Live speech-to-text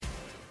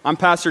I'm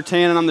Pastor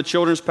TANNAN. I'm the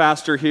children's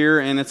pastor here,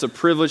 and it's a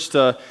privilege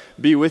to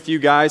be with you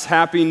guys.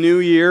 Happy New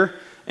Year,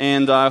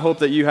 and I hope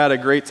that you had a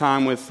great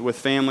time with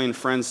family and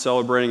friends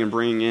celebrating and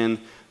bringing in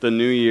the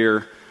new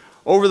year.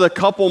 Over the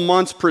couple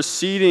months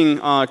preceding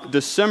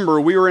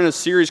December, we were in a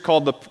series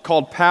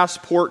called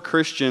Passport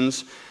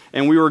Christians,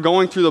 and we were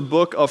going through the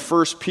book of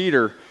 1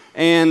 Peter.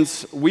 And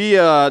we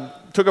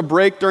took a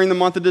break during the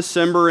month of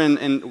December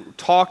and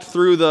talked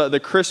through the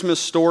Christmas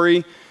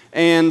story.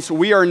 And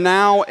we are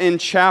now in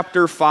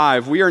chapter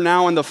 5. We are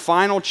now in the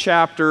final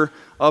chapter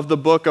of the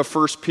book of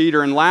 1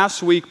 Peter. And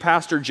last week,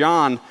 Pastor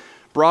John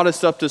brought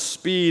us up to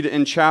speed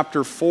in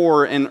chapter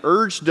 4 and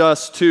urged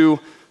us to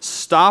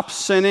stop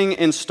sinning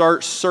and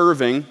start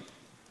serving.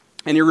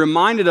 And he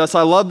reminded us,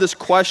 I love this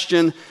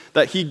question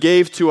that he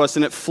gave to us,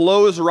 and it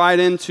flows right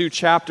into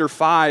chapter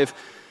 5.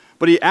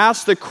 But he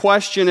asked the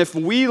question, if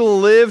we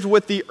lived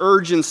with the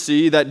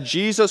urgency that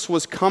Jesus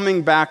was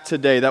coming back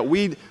today, that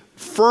we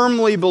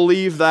firmly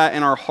believe that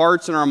in our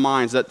hearts and our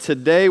minds, that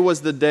today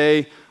was the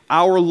day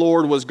our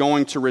Lord was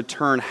going to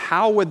return,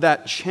 how would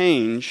that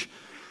change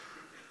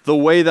the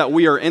way that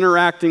we are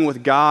interacting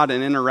with God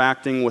and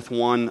interacting with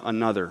one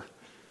another?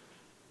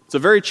 It's a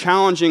very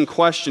challenging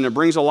question. It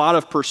brings a lot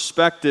of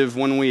perspective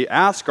when we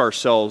ask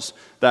ourselves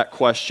that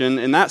question.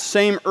 And that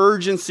same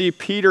urgency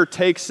Peter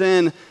takes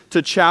in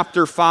to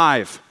chapter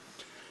 5.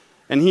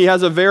 And he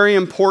has a very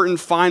important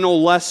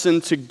final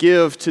lesson to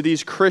give to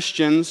these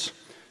Christians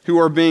who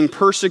are being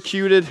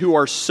persecuted, who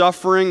are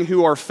suffering,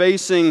 who are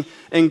facing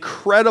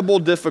incredible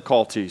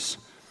difficulties.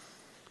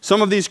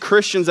 Some of these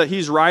Christians that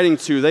he's writing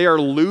to, they are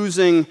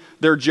losing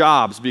their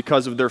jobs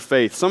because of their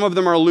faith. Some of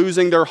them are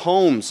losing their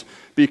homes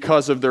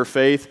because of their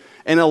faith.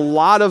 And a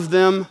lot of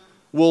them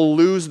will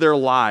lose their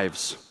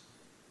lives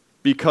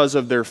because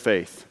of their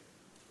faith.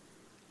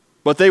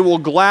 But they will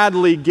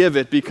gladly give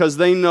it because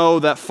they know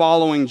that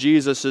following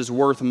Jesus is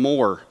worth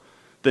more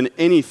than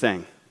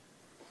anything.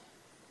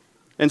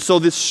 And so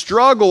this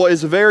struggle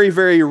is very,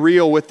 very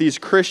real with these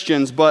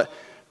Christians, but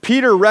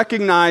Peter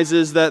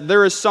recognizes that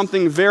there is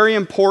something very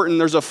important.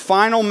 There's a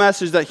final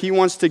message that he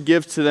wants to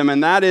give to them,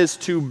 and that is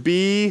to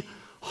be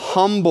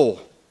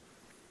humble.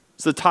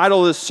 It's the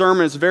title of this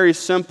sermon. It's very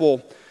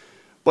simple,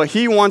 but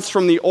he wants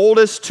from the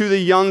oldest to the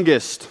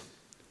youngest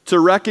to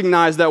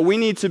recognize that we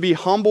need to be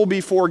humble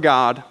before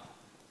God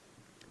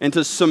and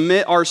to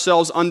submit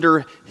ourselves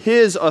under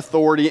his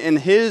authority and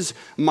his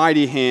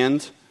mighty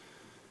hand.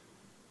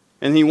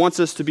 And he wants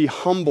us to be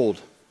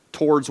humbled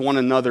towards one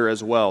another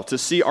as well, to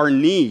see our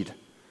need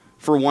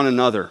for one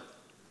another.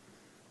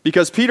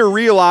 Because Peter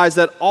realized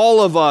that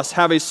all of us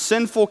have a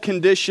sinful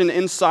condition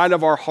inside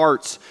of our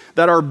hearts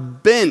that are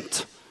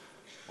bent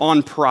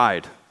on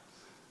pride,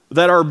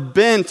 that are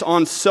bent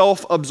on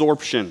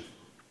self-absorption.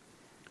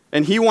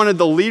 And he wanted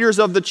the leaders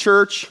of the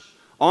church,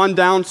 on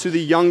down to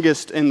the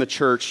youngest in the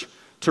church,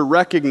 to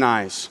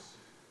recognize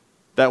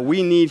that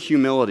we need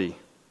humility,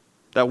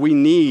 that we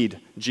need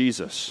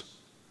Jesus.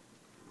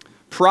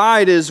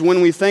 Pride is when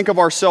we think of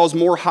ourselves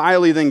more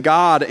highly than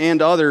God and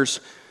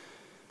others.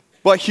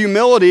 But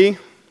humility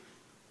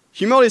is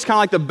kind of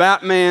like the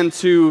Batman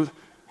to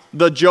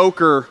the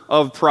Joker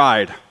of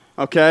pride.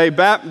 Okay?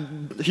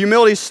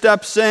 Humility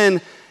steps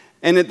in,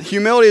 and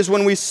humility is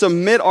when we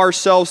submit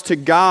ourselves to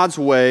God's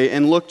way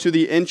and look to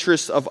the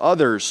interests of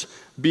others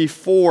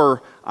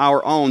before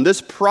our own.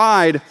 This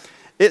pride,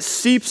 it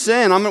seeps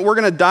in. We're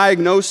going to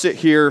diagnose it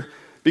here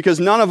because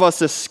none of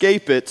us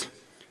escape it.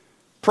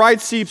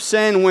 Pride seeps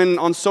in when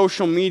on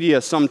social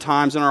media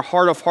sometimes, in our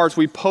heart of hearts,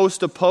 we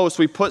post a post,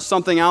 we put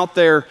something out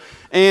there,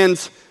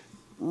 and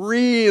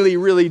really,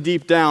 really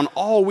deep down,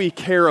 all we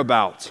care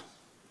about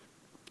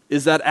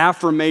is that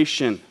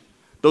affirmation,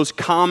 those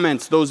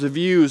comments, those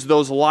views,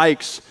 those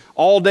likes.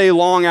 All day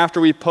long after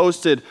we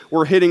posted,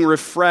 we're hitting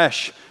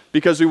refresh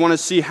because we want to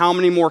see how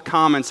many more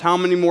comments, how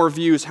many more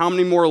views, how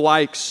many more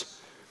likes.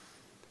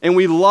 And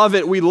we love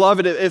it,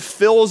 it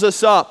fills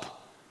us up.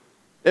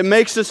 It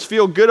makes us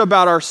feel good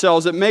about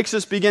ourselves. It makes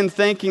us begin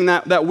thinking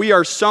that we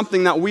are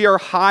something, that we are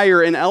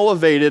higher and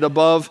elevated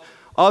above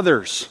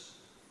others.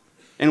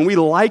 And we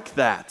like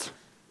that.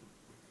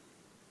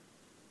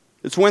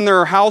 It's when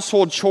there are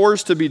household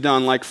chores to be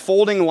done, like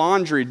folding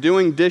laundry,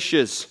 doing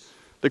dishes.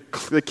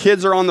 The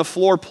kids are on the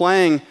floor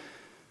playing.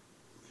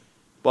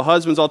 But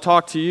husbands, I'll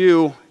talk to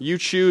you. You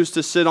choose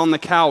to sit on the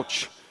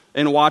couch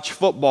and watch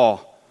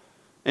football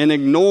and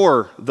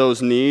ignore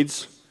those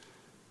needs,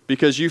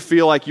 because you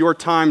feel like your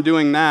time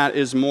doing that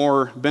is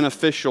more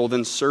beneficial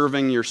than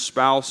serving your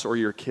spouse or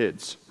your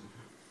kids.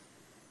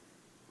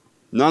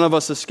 None of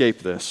us escape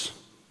this.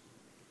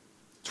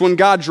 It's when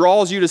God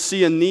draws you to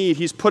see a need.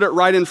 He's put it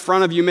right in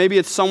front of you. Maybe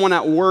it's someone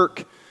at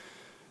work.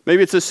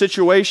 Maybe it's a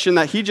situation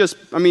that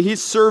he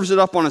serves it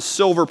up on a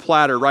silver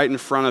platter right in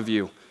front of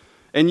you.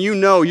 And you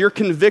know, you're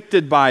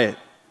convicted by it.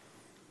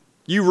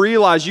 You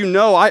realize,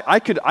 I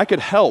could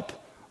help.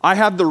 I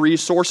have the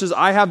resources.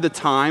 I have the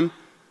time.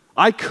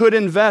 I could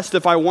invest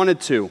if I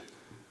wanted to,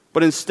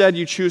 but instead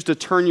you choose to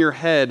turn your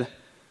head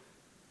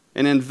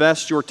and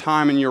invest your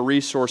time and your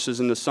resources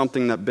into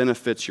something that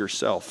benefits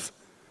yourself.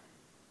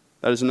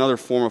 That is another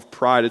form of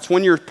pride. It's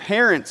when your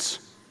parents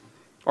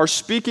are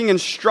speaking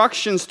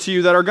instructions to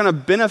you that are going to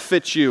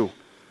benefit you,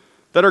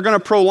 that are going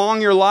to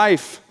prolong your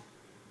life.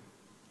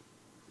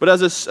 But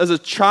as a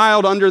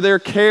child under their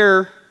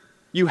care,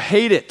 you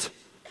hate it.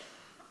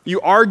 You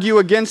argue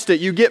against it.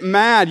 You get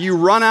mad. You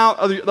run out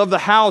of the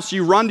house.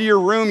 You run to your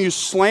room. You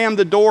slam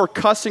the door,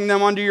 cussing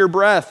them under your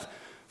breath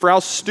for how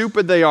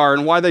stupid they are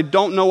and why they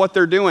don't know what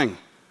they're doing.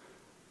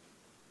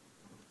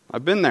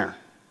 I've been there.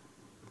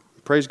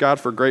 Praise God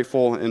for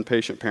grateful and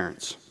patient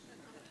parents.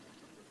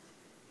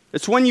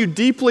 It's when you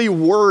deeply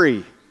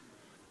worry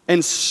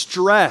and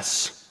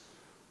stress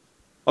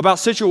about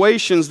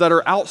situations that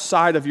are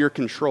outside of your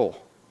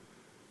control.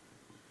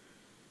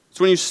 It's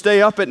when you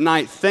stay up at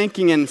night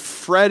thinking and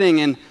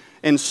fretting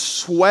and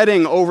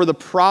sweating over the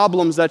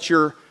problems that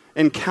you're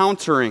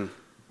encountering.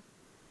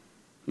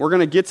 We're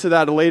going to get to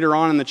that later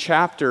on in the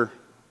chapter,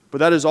 but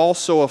that is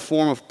also a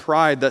form of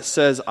pride that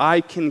says,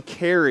 I can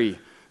carry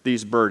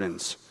these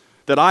burdens,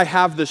 that I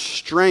have the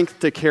strength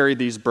to carry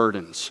these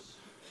burdens.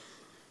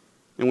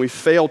 And we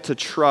fail to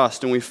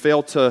trust and we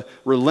fail to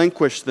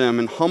relinquish them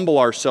and humble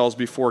ourselves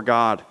before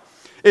God.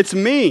 It's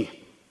me.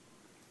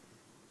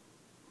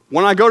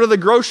 When I go to the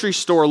grocery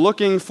store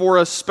looking for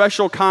a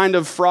special kind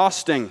of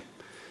frosting,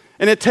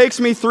 and it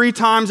takes me 3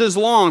 times as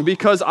long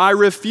because I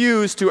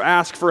refuse to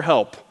ask for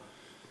help.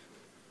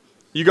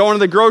 You go into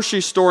the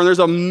grocery store and there's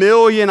a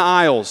million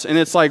aisles, and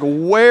it's like,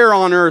 where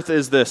on earth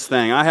is this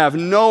thing? I have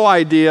no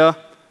idea,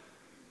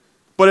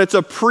 but it's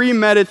a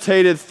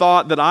premeditated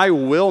thought that I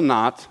will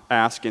not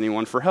ask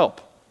anyone for help.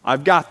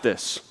 I've got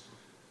this.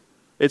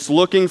 It's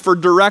looking for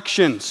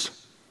directions.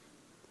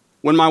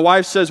 When my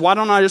wife says, why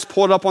don't I just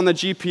pull it up on the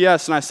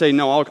GPS? And I say,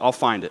 no, I'll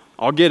find it.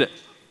 I'll get it.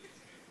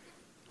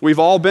 We've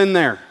all been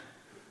there.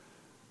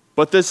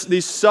 But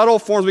these subtle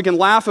forms, we can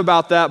laugh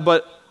about that,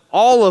 but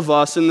all of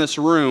us in this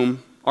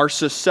room are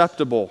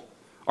susceptible,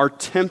 are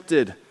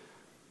tempted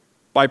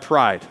by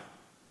pride.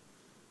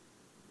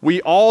 We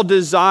all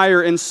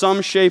desire in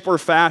some shape or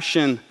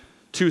fashion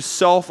to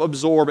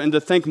self-absorb and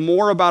to think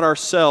more about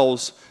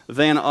ourselves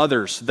than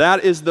others.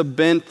 That is the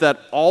bent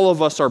that all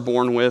of us are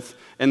born with,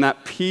 and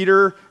that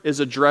Peter is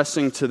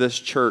addressing to this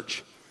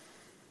church.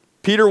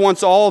 Peter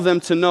wants all of them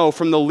to know,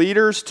 from the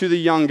leaders to the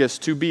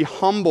youngest, to be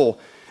humble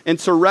and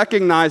to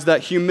recognize that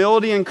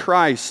humility in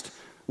Christ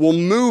will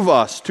move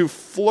us to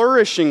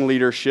flourishing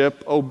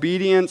leadership,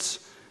 obedience,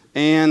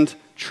 and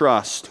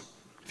trust.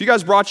 If you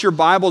guys brought your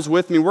Bibles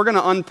with me, we're going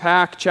to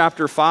unpack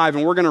chapter 5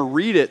 and we're going to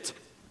read it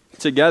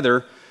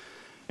together.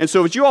 And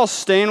so if you all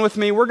stand with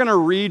me, we're going to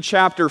read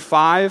chapter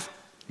 5,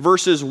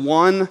 verses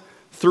 1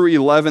 through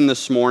 11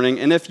 this morning.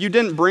 And if you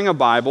didn't bring a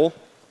Bible,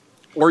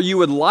 or you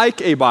would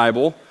like a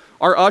Bible,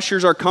 our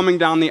ushers are coming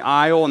down the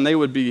aisle and they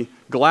would be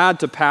glad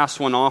to pass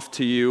one off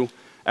to you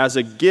as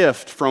a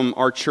gift from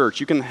our church.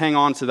 You can hang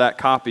on to that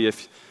copy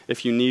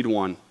if you need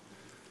one.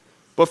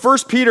 But 1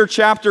 Peter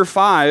chapter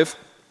 5,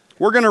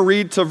 we're going to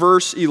read to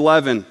verse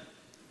 11.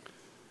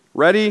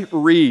 Ready?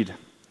 Read.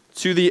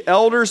 To the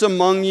elders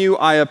among you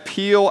I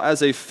appeal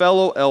as a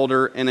fellow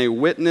elder and a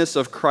witness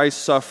of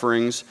Christ's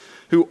sufferings,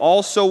 who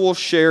also will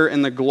share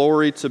in the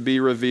glory to be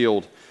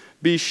revealed.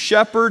 Be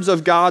shepherds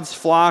of God's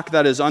flock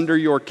that is under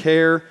your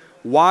care,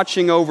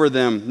 watching over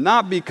them,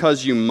 not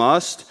because you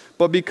must,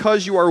 but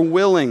because you are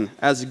willing,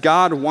 as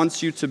God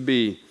wants you to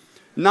be,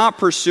 not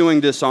pursuing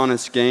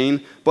dishonest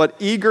gain, but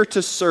eager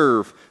to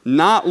serve,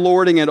 not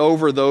lording it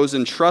over those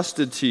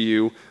entrusted to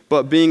you,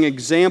 but being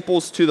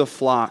examples to the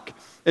flock.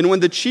 And when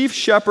the chief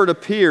shepherd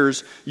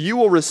appears, you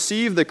will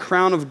receive the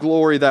crown of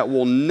glory that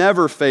will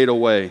never fade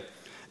away.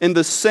 In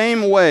the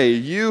same way,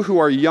 you who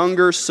are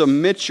younger,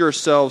 submit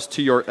yourselves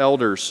to your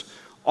elders.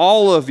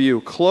 All of you,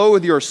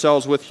 clothe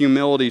yourselves with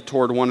humility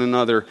toward one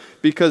another,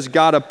 because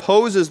God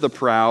opposes the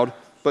proud,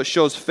 but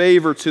shows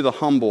favor to the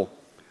humble.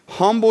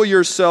 Humble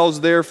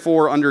yourselves,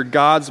 therefore, under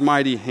God's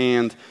mighty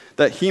hand,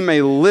 that he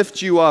may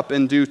lift you up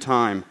in due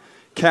time.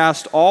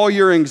 Cast all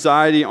your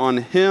anxiety on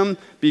him,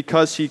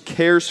 because he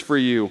cares for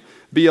you.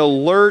 Be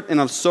alert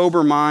and of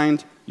sober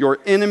mind. Your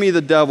enemy,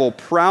 the devil,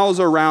 prowls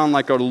around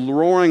like a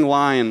roaring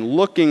lion,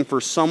 looking for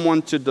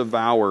someone to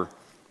devour.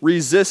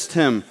 Resist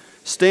him,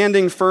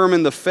 standing firm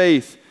in the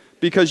faith,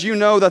 because you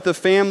know that the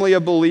family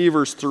of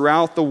believers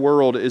throughout the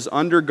world is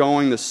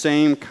undergoing the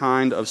same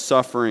kind of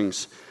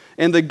sufferings.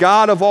 And the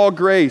God of all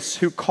grace,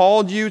 who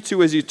called you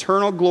to his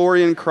eternal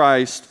glory in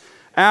Christ,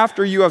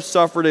 after you have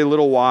suffered a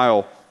little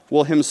while,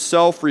 will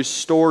himself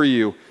restore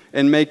you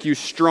and make you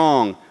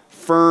strong,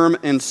 firm,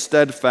 and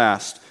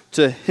steadfast.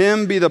 To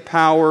him be the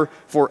power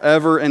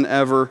forever and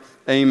ever.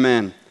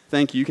 Amen.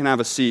 Thank you. You can have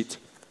a seat.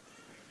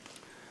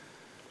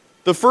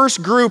 The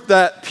first group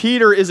that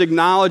Peter is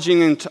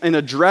acknowledging and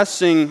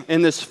addressing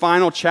in this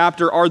final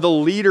chapter are the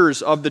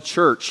leaders of the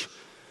church.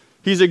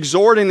 He's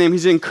exhorting them,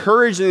 he's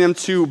encouraging them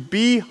to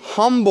be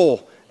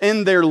humble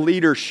in their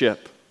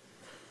leadership.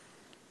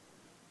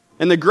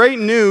 And the great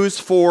news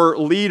for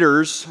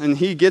leaders, and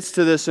he gets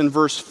to this in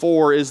verse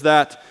 4, is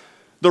that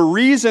the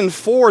reason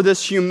for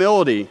this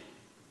humility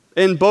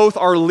in both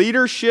our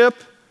leadership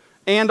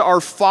and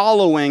our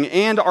following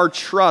and our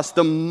trust,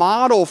 the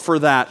model for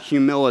that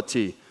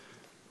humility,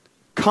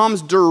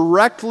 comes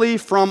directly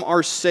from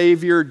our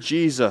Savior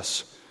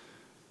Jesus,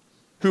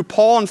 who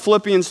Paul in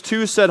Philippians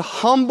 2 said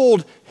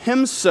humbled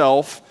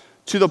himself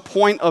to the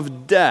point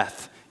of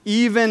death,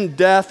 even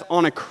death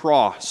on a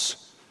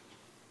cross.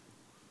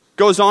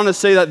 Goes on to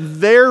say that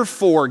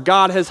therefore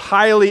God has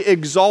highly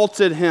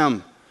exalted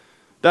him,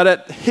 that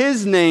at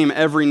his name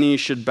every knee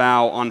should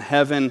bow on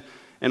heaven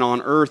and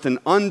on earth and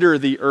under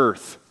the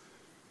earth.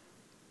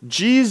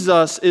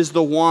 Jesus is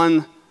the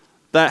one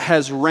that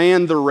has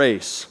ran the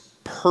race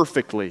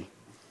perfectly.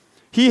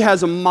 He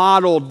has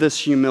modeled this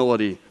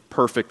humility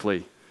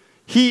perfectly.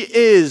 He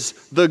is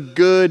the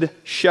good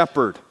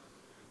shepherd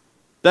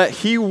that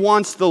he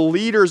wants the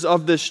leaders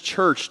of this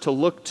church to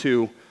look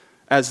to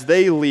as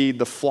they lead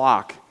the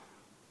flock,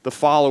 the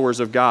followers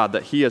of God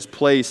that he has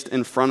placed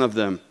in front of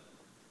them.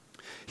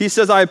 He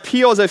says, I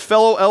appeal as a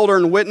fellow elder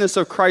and witness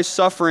of Christ's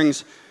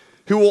sufferings,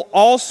 who will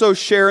also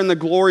share in the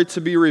glory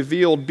to be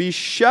revealed. Be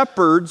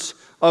shepherds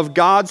of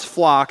God's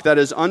flock that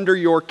is under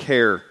your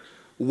care,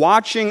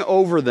 watching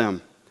over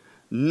them,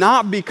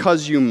 not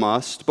because you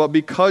must, but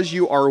because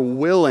you are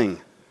willing,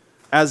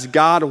 as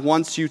God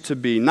wants you to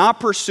be, not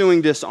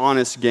pursuing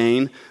dishonest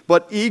gain,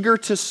 but eager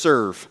to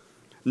serve,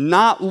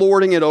 not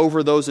lording it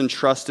over those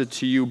entrusted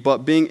to you, but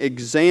being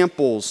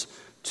examples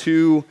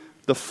to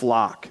the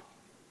flock.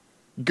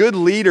 Good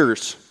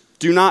leaders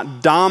do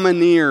not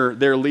domineer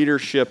their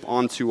leadership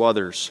onto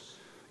others.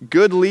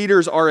 Good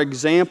leaders are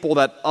example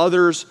that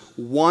others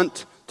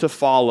want to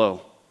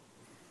follow.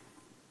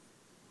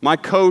 My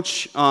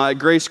coach at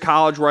Grace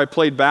College, where I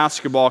played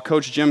basketball,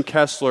 Coach Jim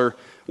Kessler,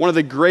 one of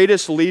the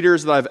greatest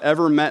leaders that I've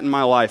ever met in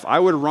my life. I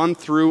would run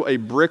through a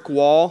brick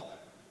wall.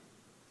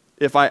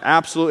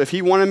 If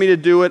he wanted me to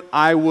do it,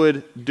 I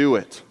would do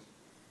it.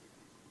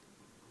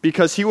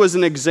 Because he was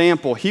an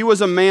example. He was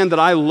a man that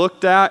I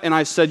looked at and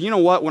I said, you know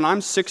what, when I'm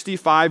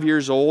 65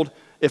 years old,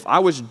 if I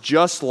was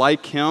just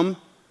like him,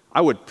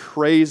 I would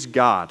praise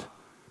God.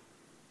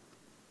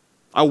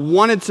 I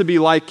wanted to be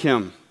like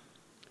him.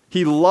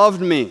 He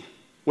loved me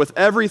with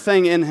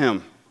everything in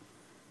him.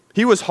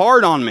 He was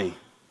hard on me.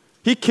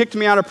 He kicked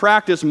me out of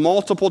practice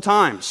multiple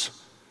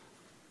times.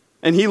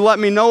 And he let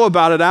me know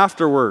about it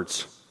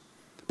afterwards.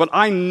 But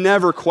I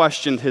never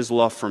questioned his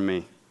love for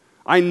me.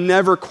 I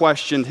never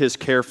questioned his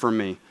care for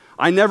me.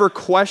 I never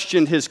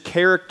questioned his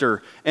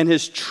character and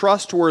his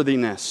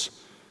trustworthiness.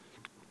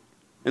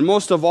 And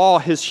most of all,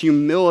 his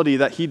humility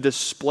that he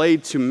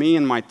displayed to me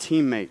and my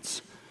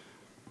teammates.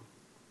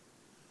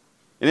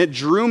 And it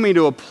drew me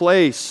to a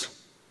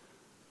place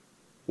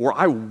where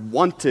I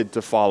wanted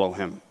to follow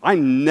him. I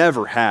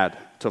never had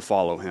to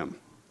follow him.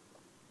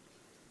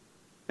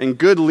 And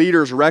good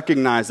leaders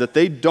recognize that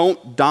they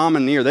don't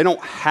domineer. They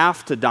don't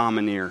have to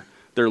domineer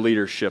their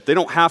leadership. They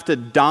don't have to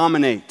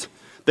dominate.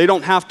 They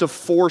don't have to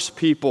force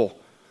people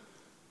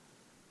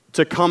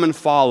to come and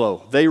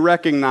follow. They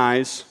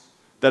recognize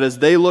that as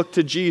they look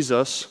to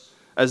Jesus,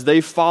 as they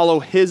follow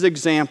his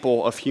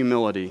example of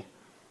humility,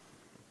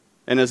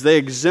 and as they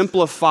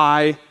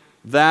exemplify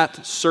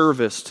that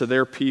service to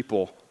their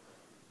people,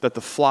 that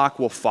the flock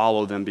will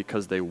follow them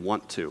because they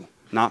want to,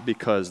 not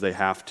because they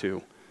have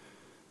to.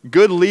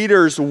 Good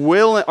leaders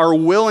are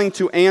willing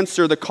to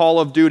answer the call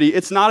of duty.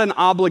 It's not an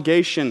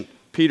obligation,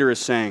 Peter is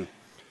saying.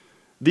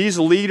 These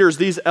leaders,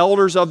 these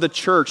elders of the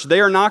church,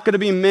 they are not going to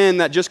be men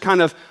that just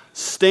kind of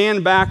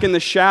stand back in the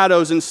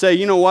shadows and say,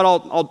 you know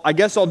what, I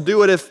guess I'll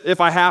do it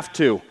if I have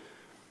to.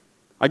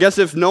 I guess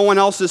if no one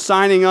else is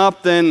signing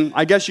up, then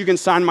I guess you can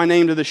sign my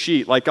name to the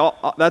sheet. Like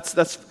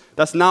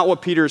that's not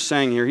what Peter is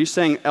saying here. He's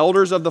saying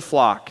elders of the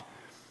flock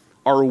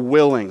are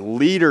willing,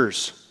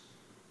 leaders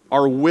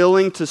are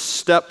willing to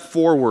step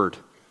forward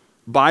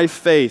by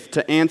faith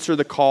to answer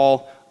the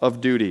call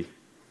of duty.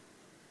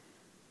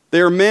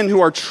 They are men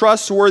who are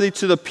trustworthy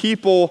to the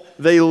people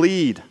they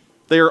lead.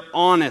 They are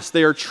honest.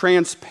 They are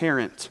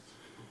transparent.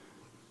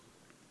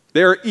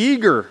 They are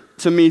eager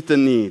to meet the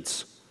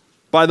needs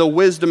by the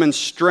wisdom and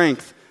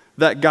strength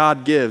that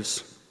God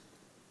gives.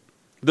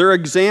 They're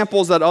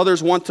examples that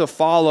others want to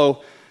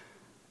follow,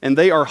 and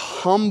they are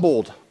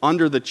humbled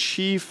under the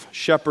chief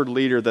shepherd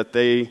leader that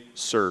they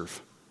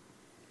serve.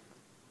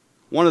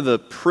 One of the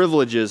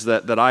privileges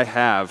that I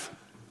have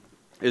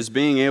is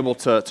being able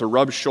to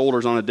rub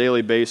shoulders on a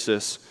daily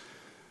basis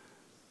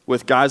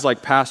with guys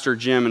like Pastor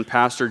Jim and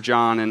Pastor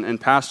John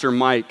and Pastor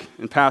Mike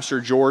and Pastor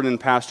Jordan and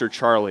Pastor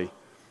Charlie.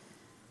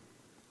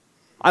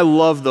 I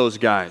love those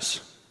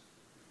guys.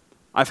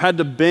 I've had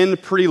to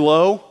bend pretty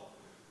low,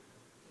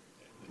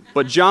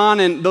 but John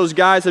and those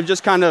guys have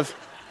just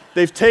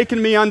they've taken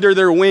me under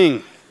their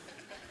wing.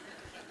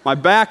 My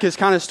back is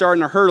kind of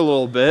starting to hurt a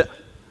little bit,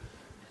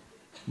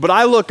 but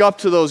I look up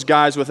to those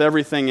guys with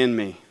everything in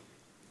me.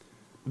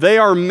 They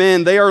are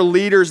men, they are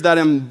leaders that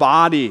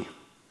embody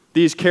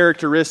these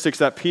characteristics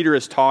that Peter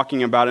is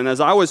talking about. And as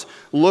I was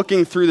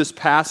looking through this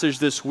passage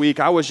this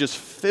week, I was just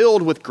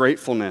filled with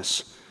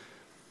gratefulness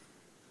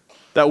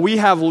that we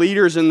have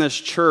leaders in this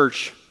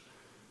church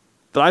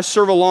that I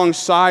serve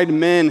alongside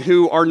men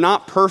who are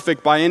not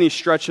perfect by any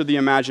stretch of the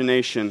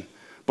imagination,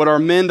 but are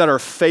men that are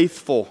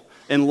faithful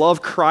and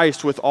love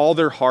Christ with all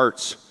their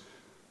hearts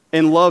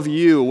and love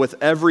you with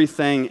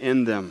everything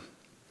in them.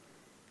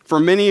 For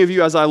many of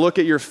you, as I look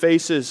at your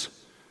faces,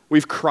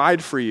 we've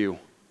cried for you.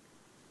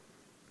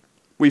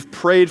 We've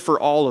prayed for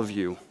all of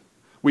you.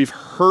 We've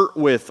hurt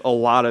with a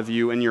lot of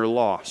you in your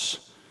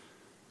loss.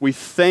 We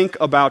think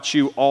about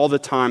you all the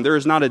time. There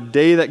is not a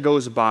day that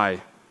goes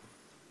by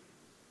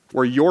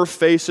where your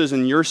faces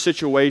and your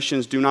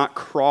situations do not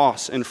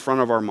cross in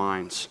front of our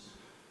minds.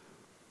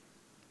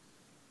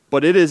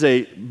 But it is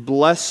a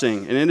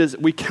blessing, and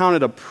we count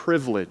it a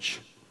privilege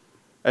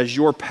as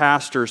your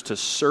pastors to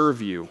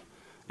serve you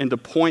and to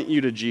point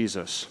you to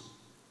Jesus.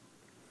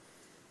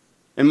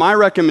 And my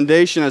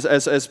recommendation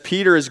as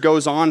Peter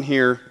goes on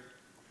here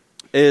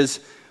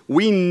is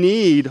we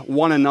need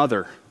one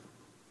another.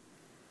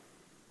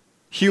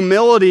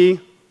 Humility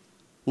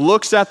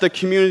looks at the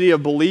community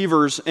of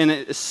believers and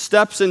it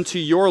steps into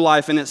your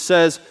life and it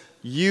says,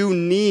 you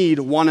need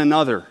one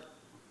another.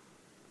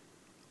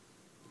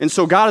 And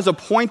so God has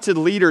appointed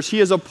leaders. He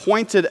has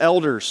appointed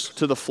elders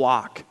to the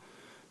flock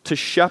to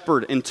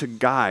shepherd and to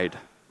guide.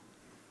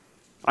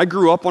 I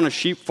grew up on a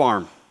sheep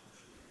farm.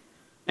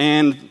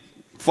 And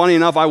funny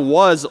enough, I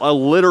was a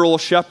literal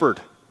shepherd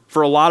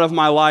for a lot of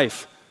my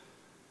life.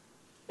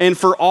 And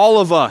for all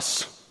of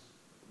us,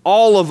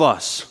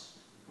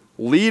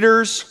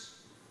 leaders,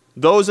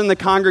 those in the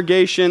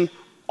congregation,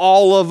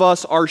 all of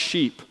us are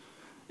sheep.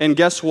 And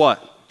guess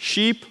what?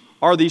 Sheep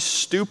are the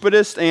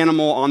stupidest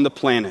animal on the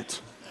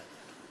planet.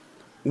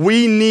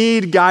 We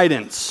need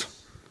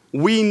guidance.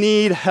 We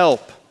need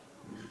help.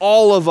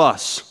 All of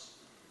us,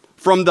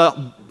 from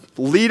the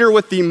leader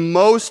with the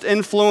most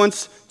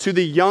influence to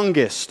the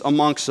youngest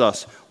amongst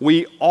us,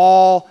 we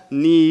all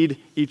need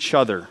each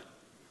other.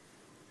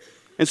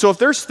 And so if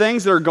there's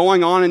things that are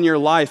going on in your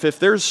life, if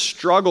there's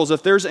struggles,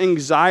 if there's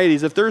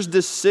anxieties, if there's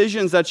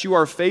decisions that you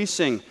are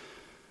facing,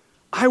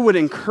 I would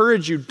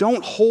encourage you,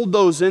 don't hold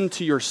those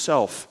into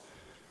yourself.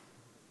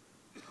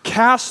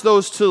 Cast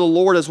those to the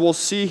Lord, as we'll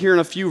see here in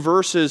a few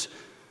verses,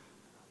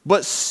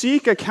 but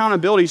seek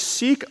accountability,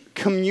 seek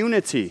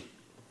community.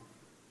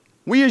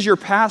 We as your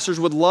pastors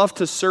would love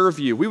to serve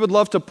you. We would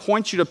love to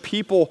point you to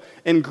people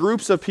and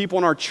groups of people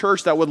in our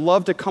church that would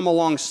love to come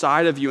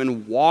alongside of you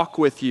and walk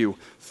with you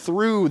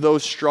through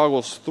those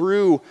struggles,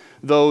 through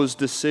those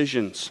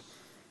decisions.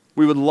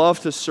 We would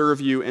love to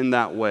serve you in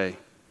that way.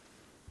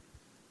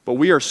 But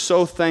we are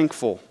so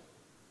thankful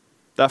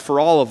that for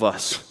all of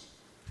us,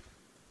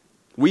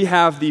 we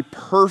have the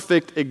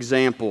perfect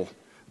example,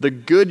 the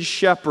good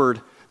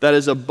shepherd that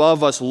is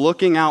above us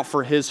looking out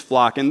for his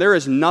flock. And there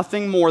is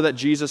nothing more that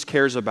Jesus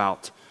cares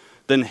about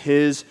than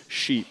his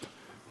sheep.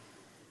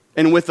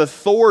 And with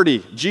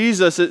authority,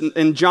 Jesus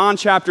in John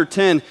chapter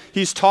 10,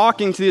 he's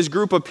talking to this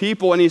group of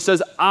people and he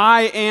says,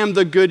 I am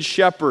the good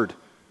shepherd.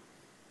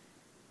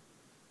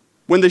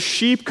 When the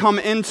sheep come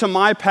into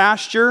my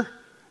pasture,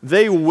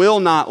 they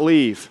will not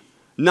leave.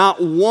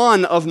 Not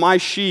one of my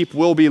sheep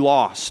will be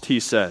lost,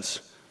 he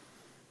says.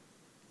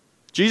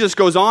 Jesus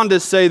goes on to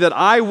say that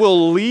I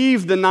will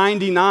leave the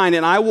 99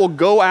 and I will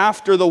go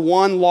after the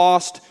one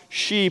lost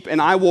sheep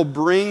and I will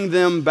bring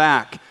them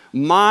back.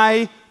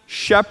 My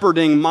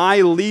shepherding,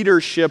 my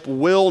leadership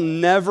will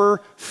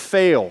never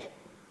fail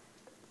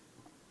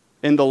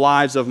in the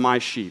lives of my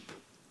sheep.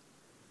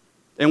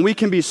 And we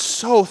can be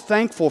so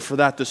thankful for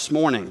that this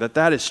morning,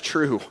 that is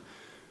true.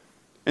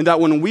 And that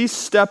when we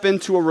step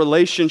into a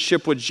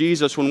relationship with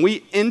Jesus, when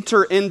we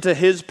enter into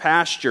his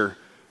pasture,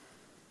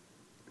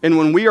 and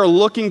when we are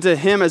looking to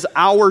him as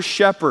our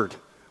shepherd,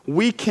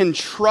 we can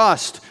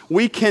trust,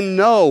 we can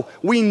know,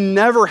 we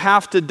never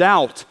have to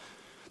doubt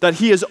that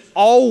he is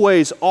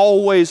always,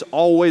 always,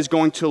 always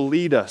going to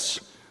lead us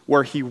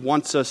where he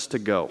wants us to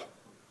go.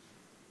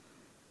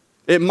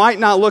 It might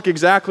not look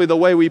exactly the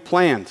way we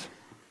planned,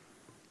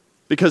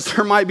 because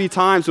there might be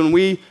times when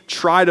we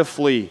try to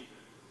flee,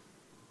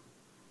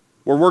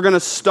 where we're going to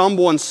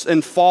stumble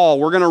and fall,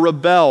 we're going to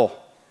rebel.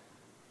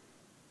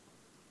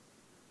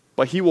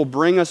 But he will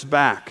bring us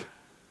back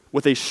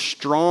with a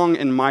strong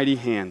and mighty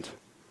hand.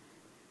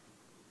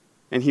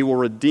 And he will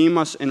redeem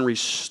us and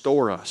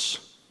restore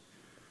us.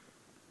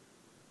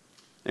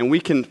 And we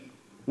can,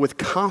 with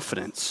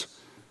confidence,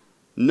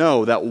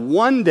 know that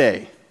one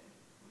day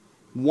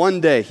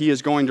he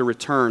is going to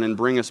return and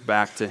bring us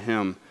back to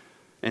him.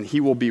 And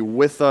he will be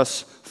with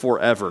us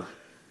forever.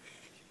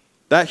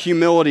 That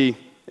humility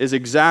is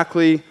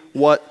exactly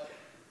what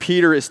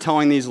Peter is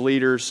telling these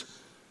leaders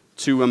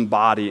to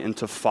embody and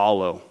to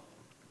follow.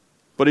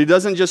 But he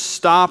doesn't just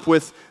stop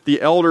with the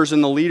elders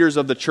and the leaders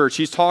of the church.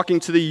 He's talking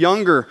to the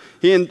younger.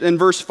 In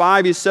verse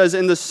 5, he says,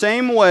 in the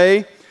same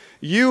way,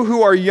 you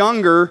who are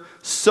younger,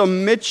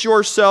 submit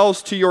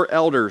yourselves to your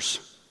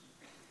elders.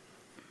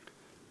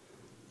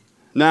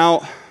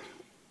 Now,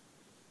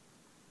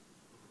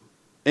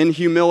 in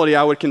humility,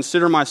 I would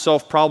consider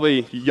myself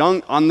probably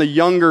young on the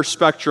younger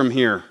spectrum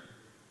here.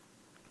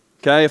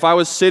 Okay, if I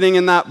was sitting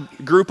in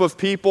that group of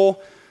people,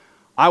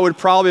 I would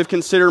probably have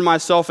considered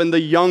myself in the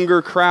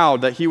younger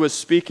crowd that he was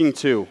speaking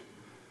to.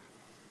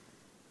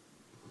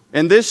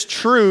 And this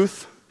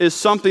truth is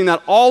something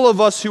that all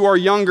of us who are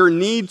younger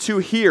need to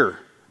hear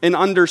and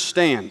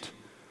understand.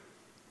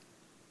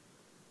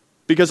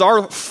 Because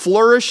our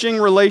flourishing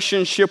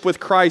relationship with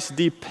Christ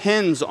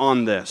depends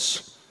on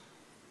this.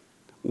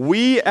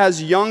 We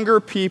as younger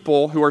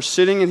people who are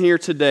sitting in here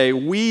today,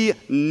 we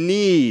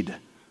need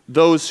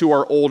those who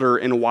are older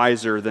and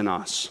wiser than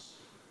us.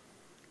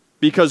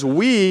 Because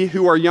we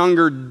who are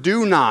younger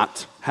do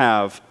not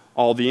have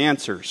all the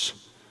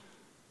answers.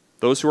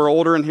 Those who are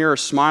older in here are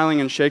smiling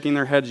and shaking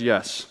their heads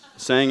yes,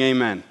 saying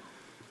amen.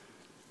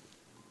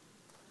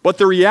 But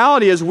the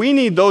reality is we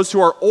need those who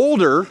are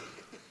older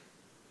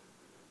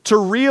to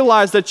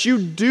realize that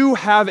you do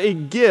have a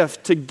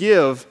gift to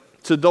give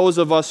to those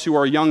of us who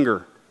are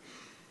younger.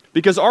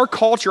 Because our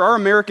culture, our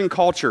American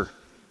culture,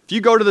 if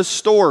you go to the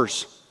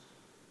stores,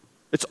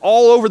 it's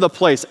all over the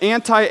place.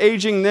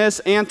 Anti-aging this,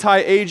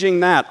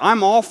 anti-aging that.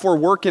 I'm all for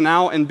working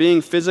out and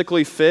being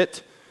physically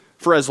fit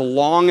for as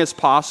long as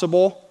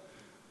possible.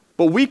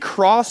 But we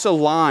cross a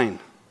line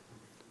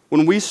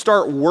when we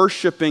start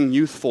worshiping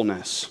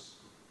youthfulness.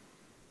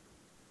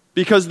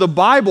 Because the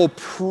Bible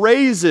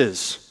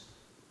praises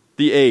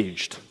the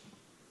aged.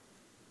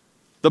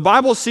 The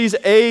Bible sees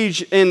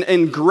age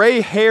and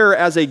gray hair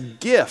as a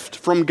gift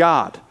from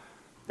God.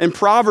 In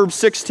Proverbs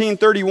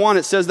 16:31,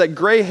 it says that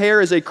gray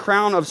hair is a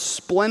crown of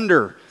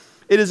splendor.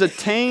 It is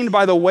attained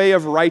by the way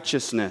of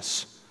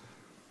righteousness.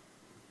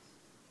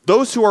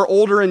 Those who are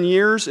older in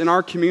years in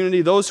our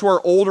community, those who are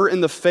older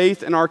in the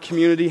faith in our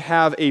community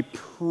have a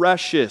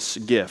precious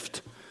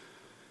gift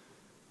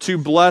to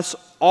bless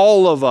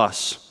all of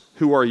us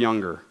who are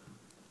younger.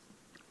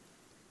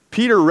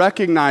 Peter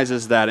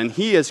recognizes that, and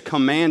he is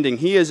commanding,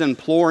 he is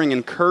imploring,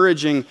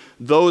 encouraging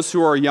those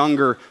who are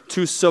younger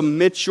to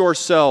submit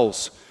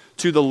yourselves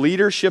to the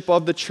leadership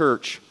of the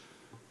church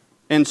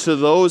and to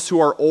those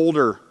who are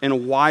older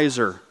and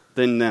wiser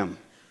than them.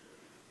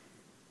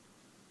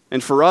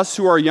 And for us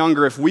who are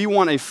younger, if we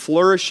want a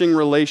flourishing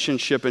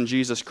relationship in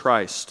Jesus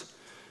Christ,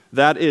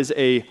 that is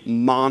a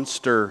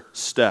monster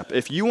step.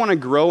 If you want to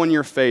grow in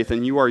your faith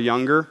and you are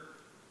younger,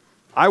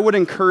 I would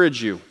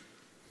encourage you,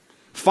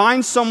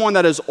 find someone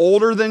that is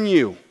older than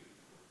you,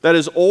 that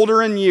is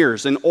older in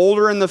years and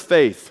older in the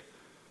faith.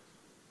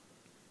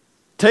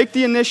 Take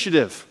the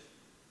initiative.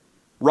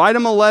 Write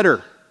them a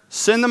letter.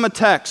 Send them a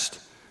text.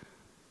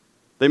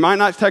 They might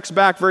not text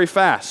back very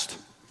fast,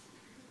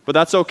 but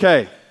that's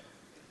okay.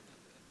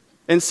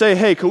 And say,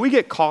 hey, could we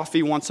get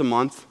coffee once a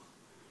month?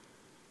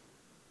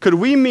 Could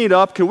we meet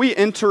up? Could we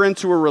enter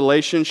into a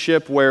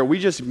relationship where we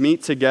just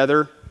meet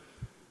together?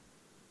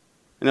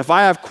 And if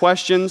I have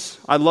questions,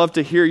 I'd love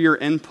to hear your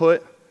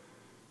input.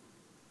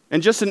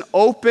 And just an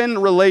open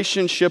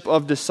relationship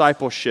of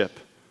discipleship.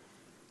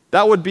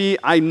 That would be,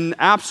 I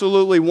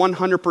absolutely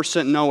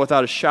 100% know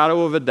without a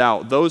shadow of a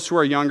doubt, those who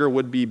are younger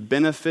would be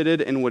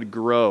benefited and would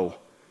grow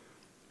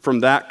from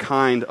that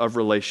kind of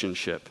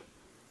relationship.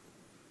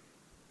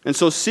 And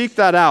so seek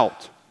that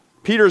out.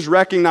 Peter's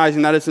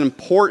recognizing that it's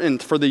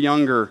important for the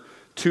younger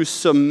to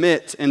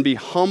submit and be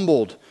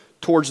humbled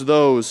towards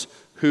those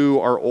who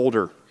are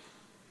older.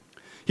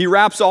 He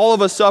wraps all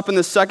of us up in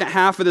the second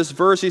half of this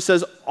verse. He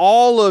says,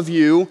 all of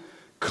you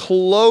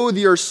clothe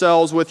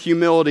yourselves with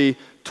humility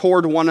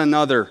toward one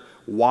another.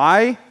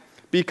 Why?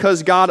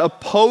 Because God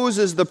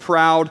opposes the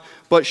proud,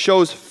 but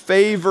shows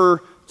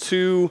favor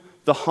to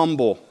the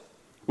humble.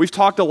 We've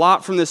talked a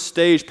lot from this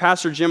stage.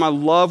 Pastor Jim, I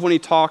love when he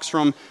talks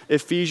from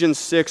Ephesians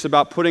 6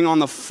 about putting on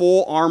the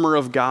full armor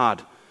of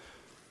God.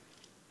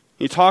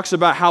 He talks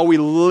about how we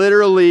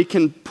literally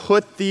can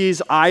put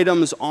these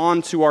items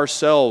onto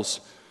ourselves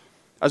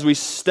as we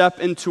step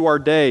into our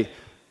day.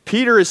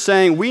 Peter is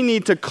saying we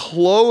need to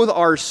clothe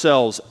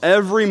ourselves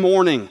every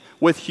morning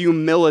with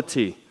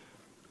humility.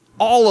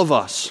 All of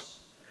us.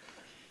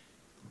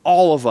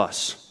 All of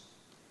us.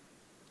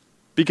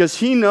 Because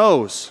he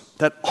knows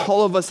that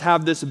all of us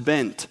have this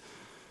bent,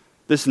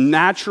 this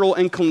natural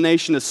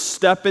inclination to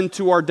step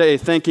into our day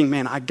thinking,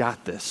 man, I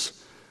got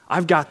this.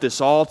 I've got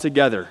this all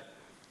together,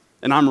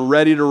 and I'm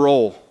ready to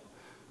roll.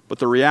 But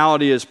the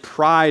reality is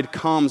pride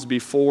comes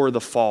before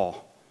the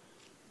fall.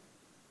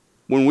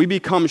 When we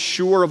become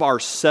sure of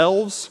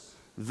ourselves,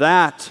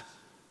 that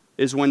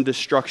is when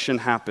destruction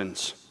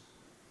happens.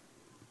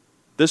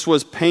 This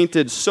was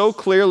painted so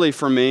clearly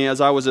for me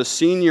as I was a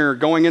senior,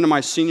 going into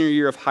my senior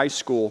year of high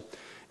school.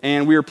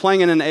 And we were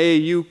playing in an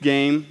AAU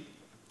game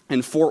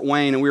in Fort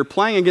Wayne, and we were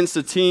playing against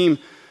a team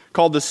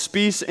called the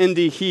Spice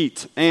Indy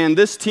Heat. And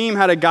this team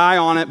had a guy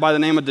on it by the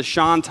name of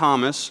Deshaun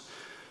Thomas.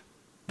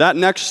 That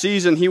next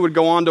season, he would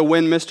go on to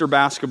win Mr.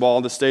 Basketball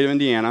in the state of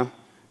Indiana.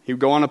 He would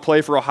go on to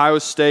play for Ohio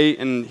State,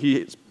 and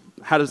he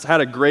had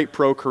a great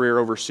pro career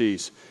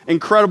overseas.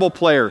 Incredible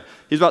player.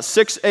 He's about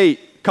 6'8", a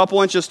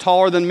couple inches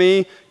taller than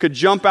me, could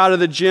jump out of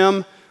the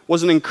gym,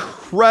 was an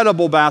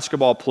incredible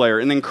basketball player,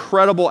 an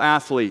incredible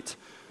athlete.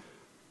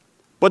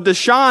 But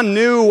Deshaun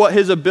knew what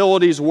his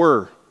abilities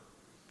were.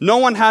 No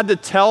one had to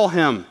tell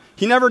him.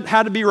 He never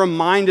had to be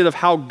reminded of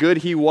how good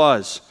he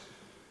was.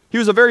 He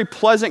was a very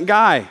pleasant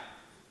guy.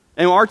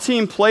 And our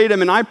team played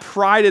him, and I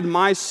prided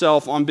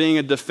myself on being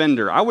a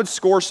defender. I would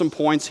score some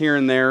points here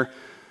and there,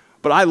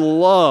 but I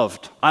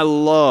loved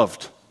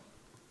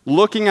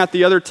looking at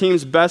the other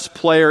team's best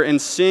player and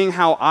seeing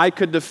how I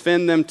could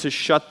defend them to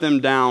shut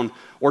them down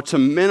or to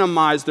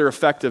minimize their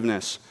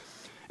effectiveness.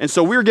 And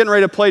so we were getting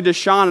ready to play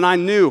Deshaun, and I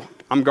knew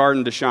I'm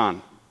guarding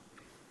Deshaun.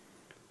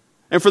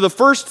 And for the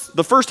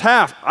first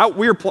half, I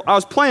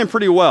was playing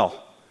pretty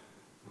well.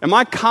 And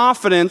my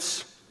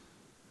confidence,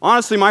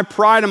 honestly, my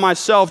pride in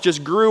myself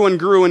just grew and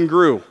grew and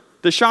grew.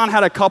 Deshaun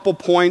had a couple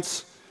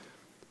points,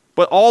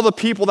 but all the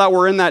people that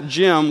were in that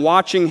gym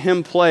watching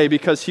him play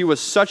because he was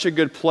such a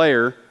good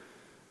player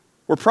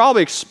were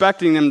probably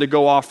expecting him to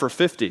go off for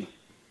 50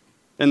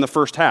 in the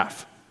first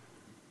half.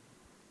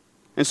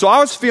 And so I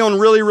was feeling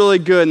really, really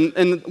good,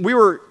 and we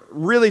were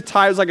really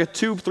tight. It was like a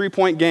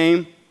 2-3-point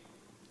game.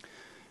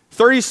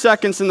 30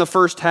 seconds in the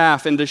first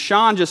half, and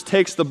Deshaun just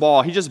takes the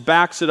ball. He just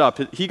backs it up.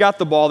 He got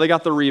the ball, they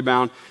got the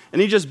rebound,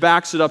 and he just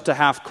backs it up to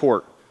half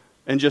court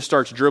and just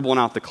starts dribbling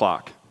out the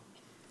clock.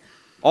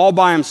 All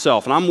by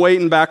himself. And I'm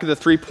waiting back at the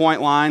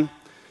 3-point line,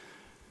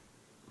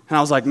 and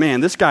I was like,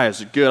 man, this guy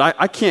is good.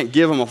 I can't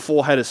give him a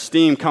full head of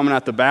steam coming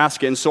at the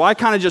basket. And so I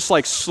kind of just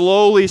like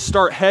slowly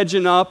start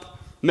hedging up,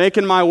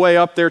 making my way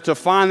up there to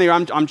finally,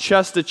 I'm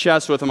chest to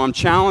chest with him. I'm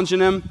challenging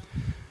him.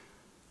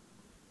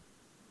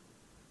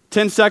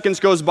 10 seconds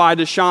goes by,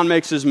 Deshaun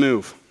makes his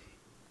move.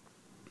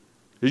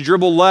 He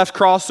dribbled left,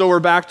 crossed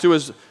over back to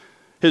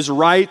his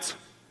right,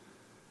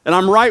 and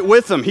I'm right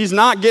with him. He's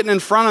not getting in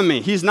front of me.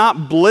 He's not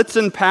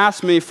blitzing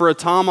past me for a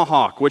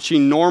tomahawk, which he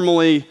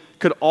normally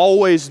could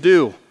always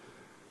do.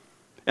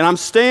 And I'm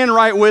staying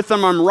right with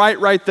him. I'm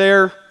right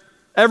there.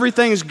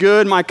 Everything's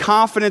good. My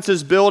confidence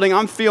is building.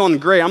 I'm feeling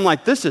great. I'm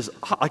like,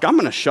 I'm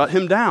going to shut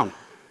him down.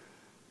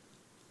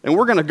 And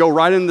we're going to go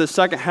right into the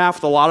second half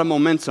with a lot of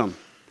momentum.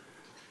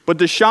 But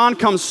Deshaun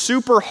comes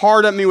super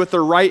hard at me with the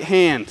right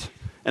hand,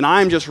 and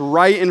I'm just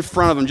right in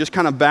front of him, just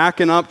kind of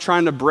backing up,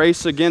 trying to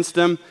brace against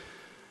him.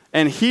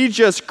 And he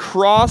just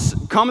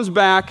comes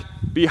back,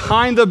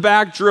 behind the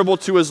back dribble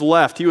to his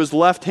left. He was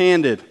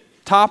left-handed,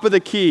 top of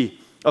the key,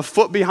 a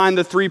foot behind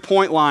the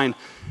 3-point line.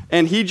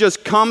 And he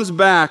just comes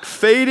back,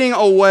 fading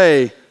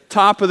away,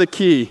 top of the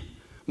key.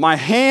 My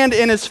hand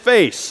in his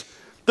face.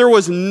 There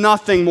was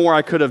nothing more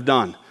I could have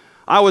done.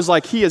 I was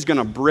like, he is going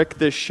to brick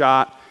this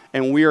shot,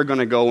 and we are going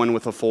to go in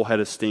with a full head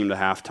of steam to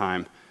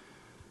halftime.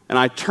 And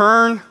I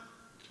turn,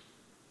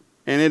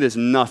 and it is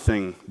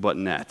nothing but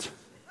net.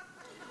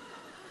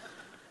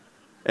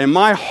 And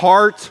my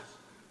heart,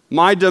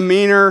 my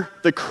demeanor,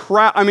 the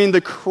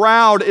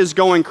crowd is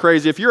going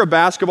crazy. If you're a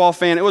basketball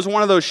fan, it was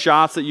one of those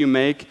shots that you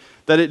make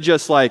that it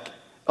just like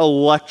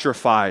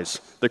electrifies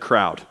the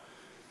crowd.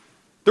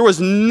 There was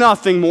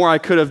nothing more I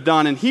could have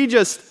done, and he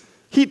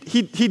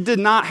did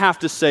not have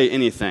to say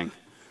anything.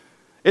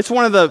 It's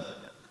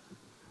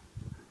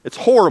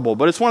horrible,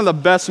 but it's one of the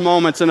best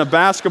moments in a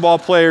basketball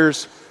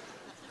player's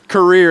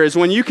career is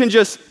when you can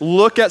just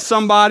look at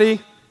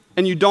somebody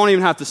and you don't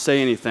even have to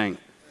say anything.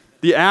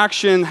 The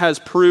action has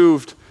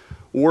proved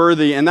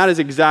worthy, and that is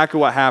exactly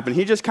what happened.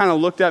 He just kind of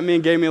looked at me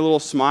and gave me a little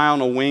smile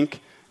and a wink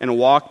and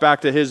walked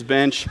back to his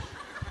bench,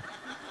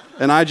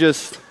 and I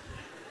just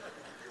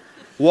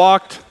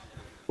walked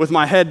with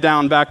my head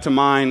down back to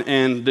mine,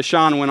 and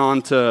Deshaun went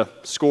on to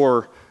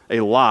score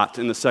a lot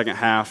in the second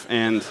half,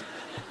 and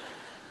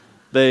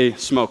they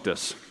smoked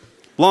us.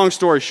 Long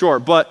story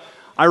short, but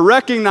I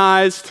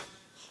recognized,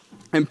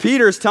 and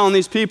Peter's telling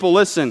these people,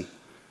 listen,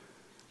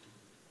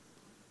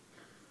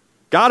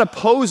 God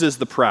opposes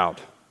the proud.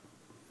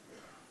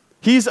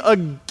 He's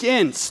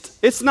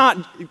against.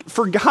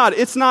 For God,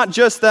 it's not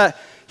just that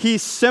he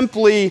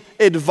simply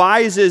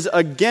advises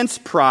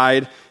against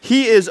pride.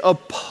 He is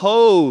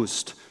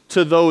opposed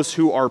to those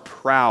who are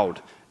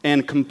proud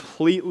and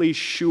completely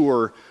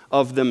sure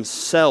of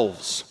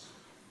themselves.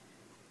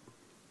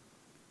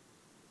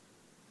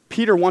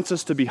 Peter wants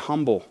us to be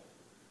humble,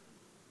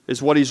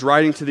 is what he's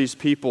writing to these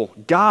people.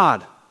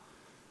 God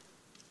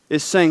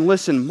is saying,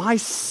 listen, my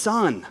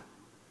son,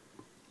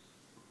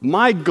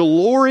 my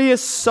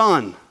glorious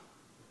son,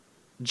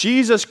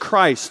 Jesus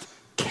Christ,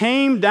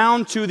 came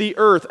down to the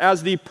earth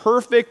as the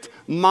perfect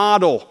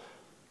model.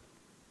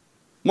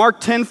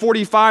 Mark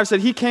 10:45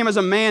 said he came as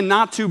a man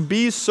not to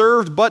be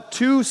served, but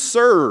to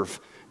serve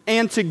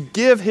and to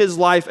give his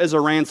life as a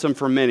ransom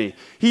for many.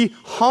 He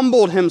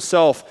humbled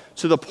himself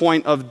to the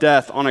point of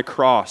death on a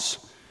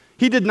cross.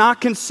 He did not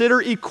consider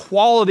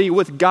equality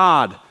with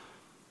God,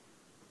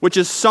 which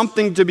is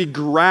something to be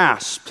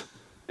grasped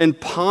and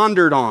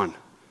pondered on.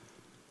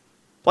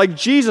 Like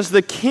Jesus,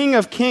 the King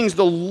of Kings,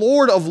 the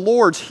Lord of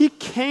Lords, he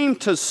came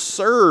to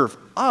serve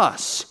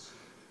us.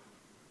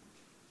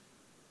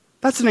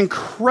 That's an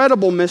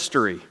incredible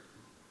mystery.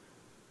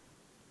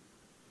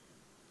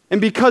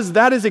 And because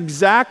that is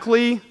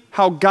exactly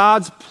how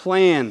God's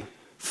plan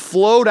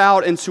flowed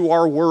out into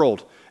our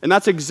world, and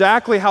that's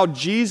exactly how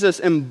Jesus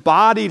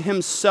embodied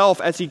himself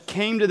as he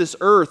came to this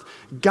earth,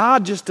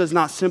 God just does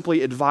not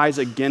simply advise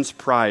against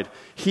pride.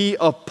 He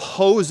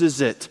opposes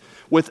it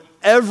with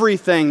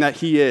everything that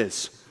he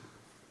is.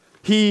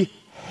 He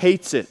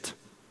hates it.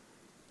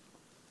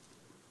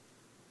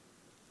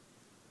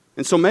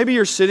 And so maybe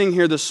you're sitting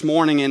here this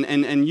morning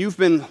and you've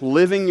been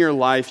living your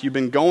life, you've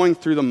been going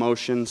through the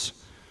motions,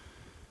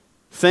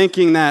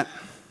 thinking that,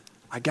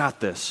 I got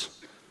this.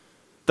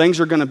 Things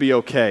are going to be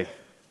okay.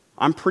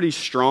 I'm pretty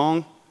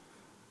strong.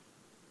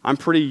 I'm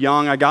pretty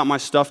young. I got my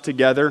stuff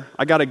together.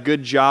 I got a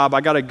good job.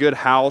 I got a good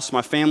house.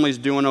 My family's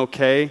doing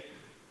okay.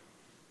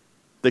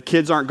 The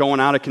kids aren't going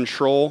out of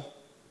control.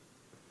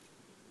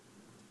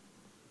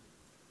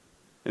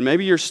 And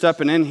maybe you're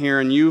stepping in here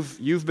and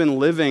you've been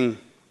living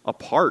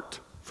apart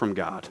from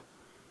God.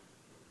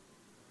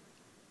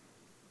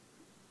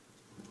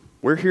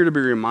 We're here to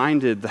be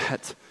reminded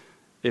that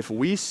if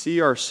we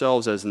see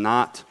ourselves as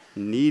not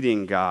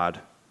needing God,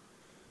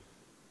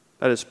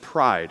 that is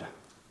pride.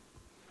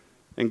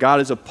 And God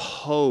is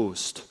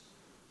opposed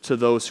to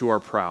those who are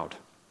proud.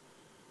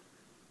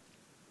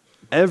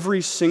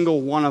 Every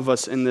single one of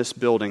us in this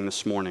building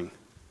this morning,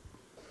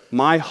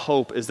 my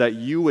hope is that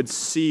you would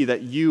see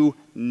that you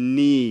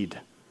need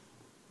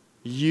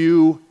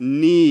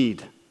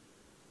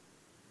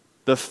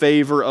the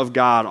favor of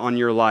God on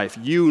your life.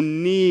 You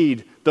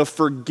need the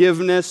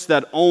forgiveness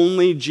that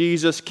only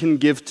Jesus can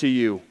give to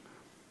you.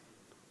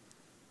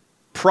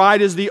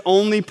 Pride is the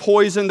only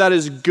poison that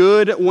is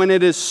good when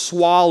it is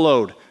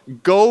swallowed.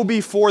 Go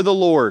before the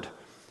Lord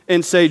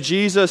and say,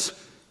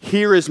 Jesus,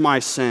 here is my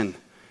sin.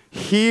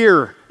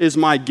 Here is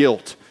my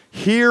guilt.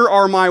 Here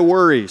are my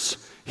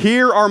worries.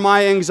 Here are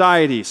my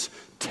anxieties.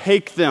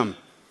 Take them.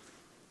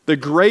 The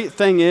great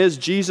thing is,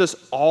 Jesus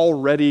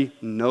already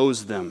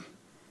knows them.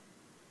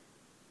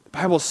 The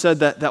Bible said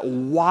that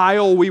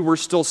while we were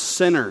still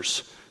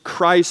sinners,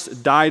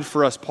 Christ died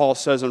for us, Paul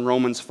says in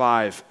Romans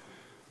 5.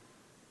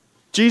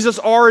 Jesus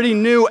already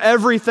knew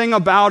everything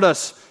about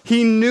us.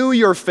 He knew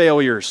your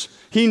failures.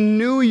 He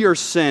knew your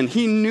sin.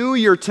 He knew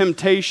your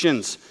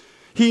temptations.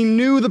 He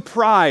knew the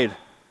pride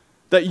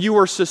that you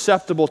were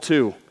susceptible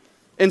to.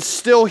 And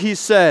still he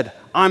said,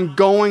 I'm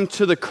going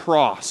to the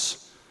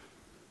cross.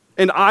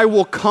 And I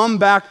will come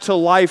back to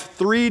life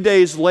 3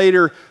 days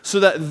later so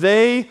that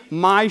they,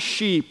 my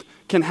sheep,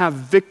 can have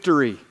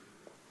victory.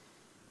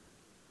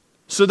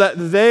 So that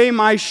they,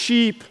 my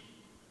sheep,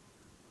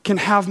 can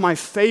have my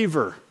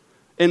favor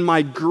and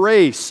my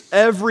grace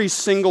every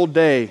single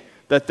day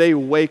that they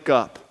wake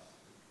up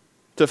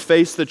to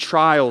face the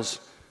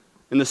trials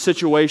and the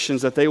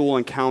situations that they will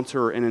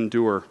encounter and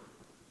endure.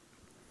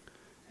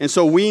 And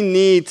so we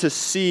need to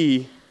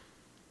see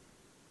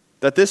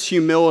that this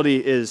humility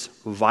is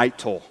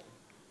vital.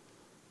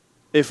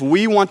 If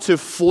we want to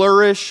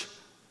flourish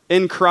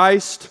in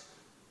Christ,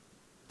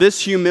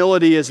 this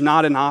humility is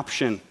not an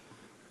option.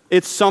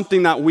 It's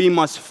something that we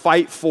must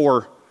fight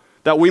for,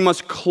 that we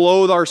must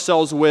clothe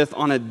ourselves with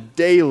on a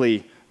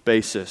daily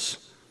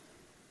basis.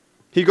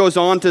 He goes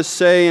on to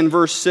say in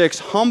verse 6,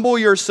 humble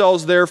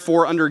yourselves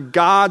therefore under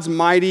God's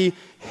mighty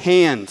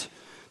hand,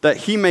 that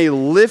he may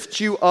lift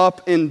you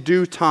up in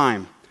due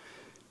time.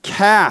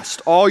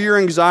 Cast all your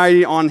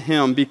anxiety on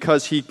him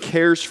because he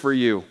cares for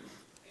you.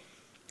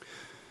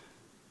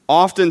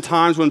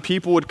 Oftentimes when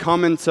people would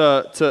come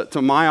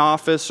into my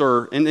office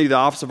or into the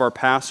office of our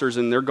pastors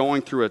and they're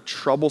going through a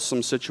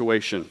troublesome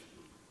situation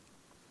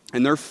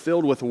and they're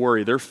filled with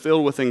worry, they're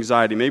filled with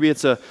anxiety. Maybe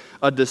it's a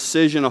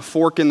decision, a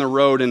fork in the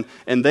road,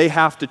 and they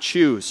have to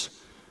choose.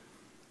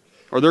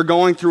 Or they're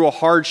going through a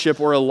hardship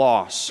or a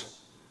loss.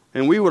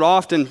 And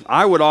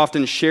I would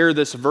often share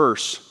this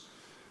verse.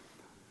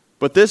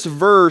 But this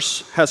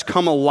verse has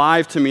come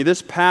alive to me.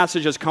 This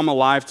passage has come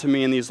alive to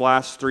me in these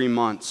last 3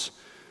 months.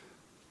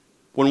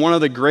 When one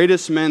of the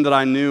greatest men that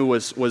I knew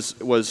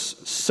was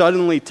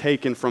suddenly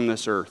taken from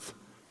this earth.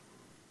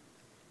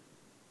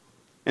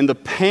 And the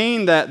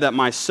pain that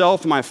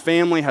myself, my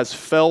family has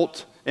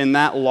felt in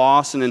that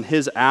loss and in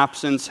his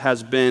absence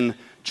has been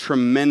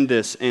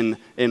tremendous and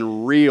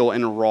real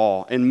and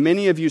raw. And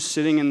many of you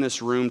sitting in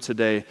this room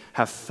today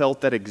have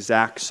felt that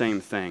exact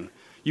same thing.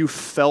 You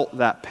felt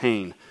that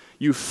pain.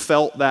 You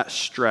felt that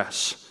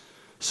stress.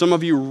 Some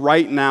of you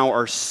right now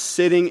are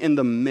sitting in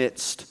the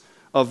midst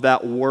of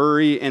that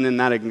worry and in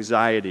that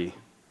anxiety.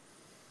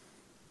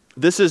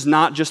 This is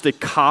not just a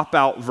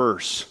cop-out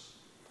verse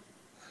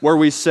where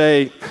we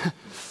say,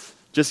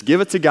 just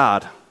give it to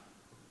God.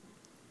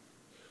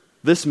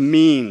 This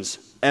means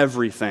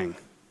everything.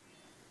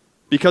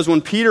 Because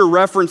when Peter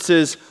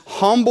references,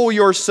 humble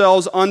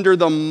yourselves under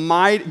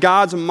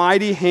God's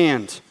mighty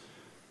hand,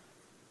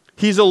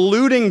 he's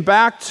alluding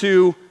back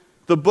to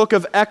the book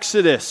of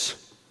Exodus.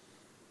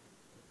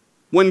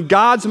 When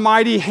God's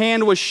mighty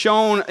hand was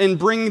shown in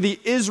bringing the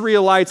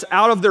Israelites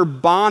out of their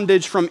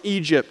bondage from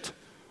Egypt.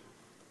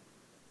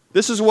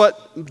 This is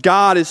what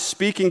God is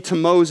speaking to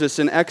Moses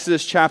in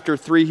Exodus chapter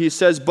 3. He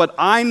says, but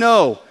I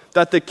know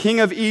that the king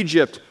of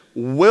Egypt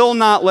will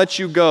not let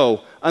you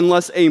go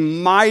unless a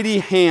mighty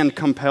hand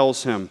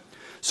compels him.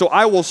 So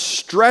I will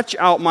stretch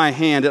out my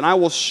hand and I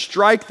will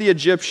strike the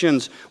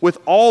Egyptians with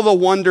all the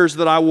wonders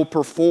that I will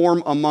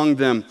perform among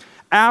them.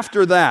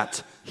 After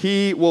that,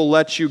 he will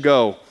let you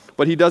go.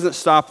 But he doesn't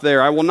stop there.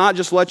 I will not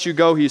just let you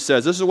go, he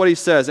says. This is what he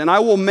says. And I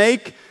will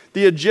make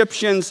the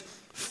Egyptians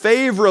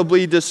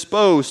favorably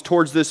disposed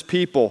towards this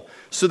people,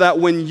 so that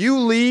when you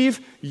leave,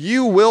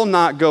 you will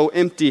not go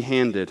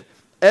empty-handed.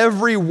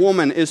 Every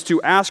woman is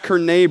to ask her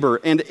neighbor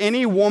and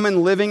any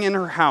woman living in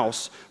her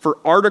house for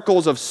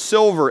articles of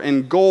silver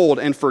and gold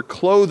and for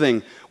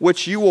clothing,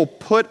 which you will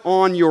put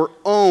on your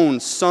own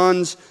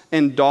sons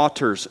and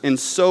daughters, and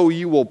so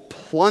you will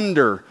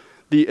plunder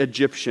the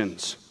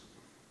Egyptians.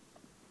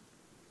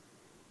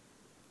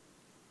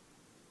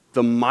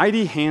 The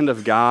mighty hand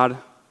of God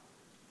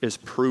is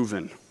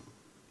proven.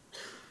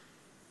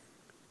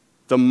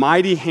 The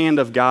mighty hand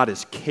of God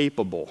is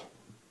capable.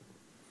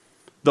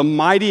 The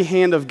mighty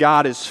hand of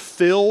God is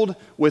filled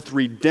with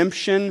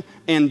redemption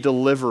and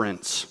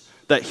deliverance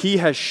that he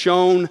has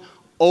shown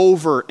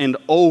over and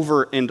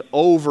over and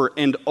over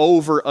and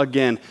over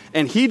again.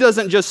 And he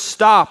doesn't just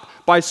stop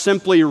by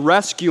simply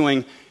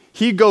rescuing.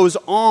 He goes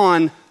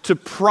on to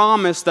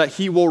promise that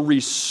he will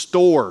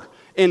restore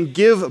and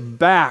give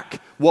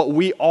back what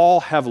we all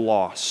have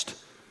lost.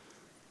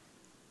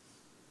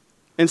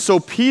 And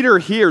so Peter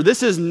here,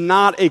 this is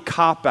not a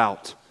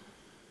cop-out.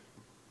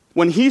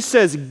 When he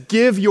says,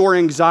 give your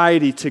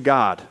anxiety to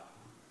God,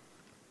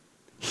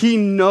 he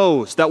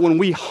knows that when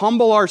we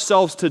humble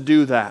ourselves to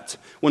do that,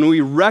 when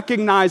we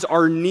recognize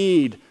our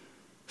need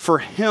for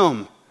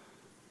him,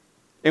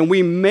 and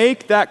we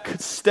make that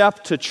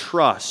step to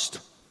trust,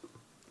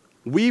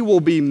 we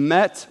will be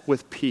met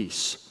with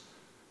peace.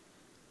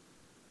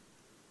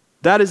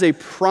 That is a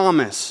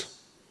promise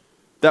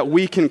that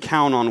we can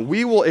count on.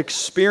 We will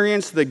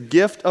experience the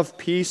gift of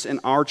peace in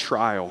our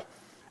trial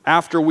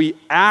after we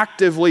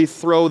actively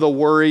throw the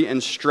worry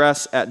and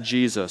stress at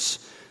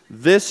Jesus.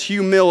 This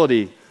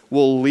humility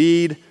will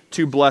lead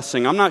to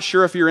blessing. I'm not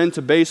sure if you're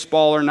into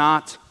baseball or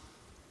not,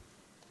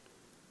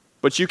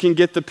 but you can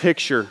get the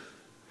picture.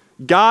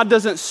 God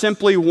doesn't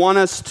simply want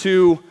us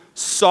to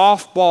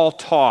softball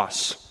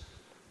toss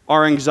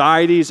our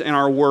anxieties and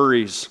our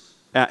worries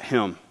at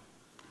him.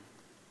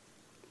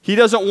 He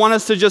doesn't want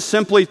us to just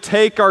simply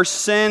take our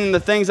sin and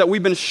the things that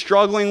we've been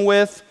struggling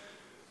with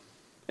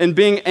and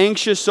being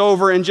anxious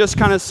over and just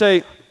kind of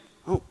say,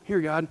 oh,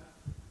 here, God,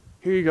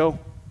 here you go.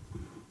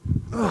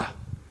 Ugh.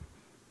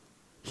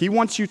 He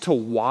wants you to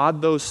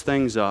wad those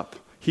things up.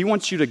 He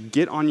wants you to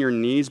get on your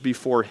knees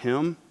before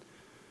him,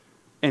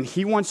 and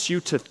he wants you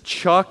to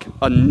chuck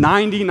a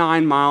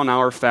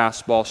 99-mile-an-hour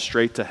fastball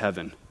straight to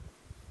heaven.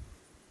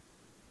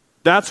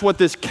 That's what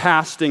this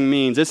casting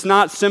means. It's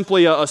not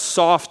simply a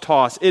soft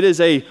toss. It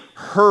is a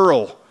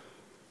hurl.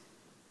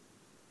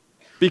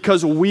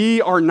 Because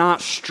we are not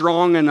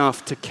strong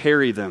enough to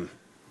carry them.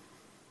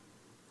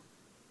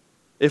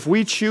 If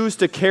we choose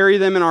to carry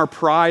them in our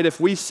pride, if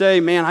we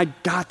say, man, I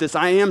got this,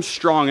 I am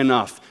strong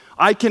enough,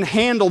 I can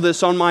handle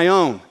this on my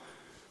own.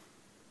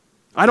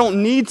 I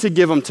don't need to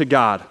give them to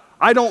God.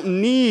 I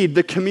don't need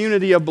the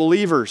community of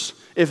believers.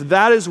 If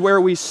that is where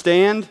we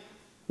stand,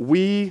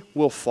 we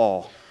will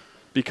fall.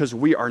 Because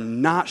we are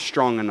not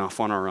strong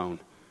enough on our own.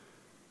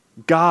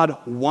 God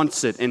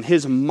wants it, and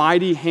his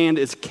mighty hand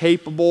is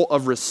capable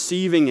of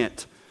receiving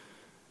it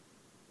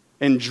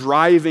and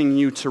driving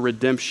you to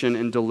redemption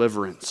and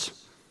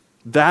deliverance.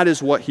 That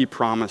is what he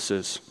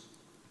promises.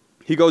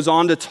 He goes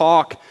on to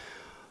talk,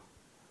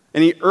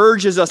 and he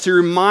urges us, he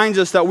reminds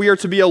us that we are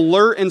to be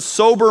alert and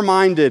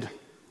sober-minded.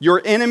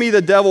 Your enemy,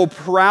 the devil,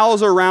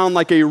 prowls around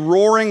like a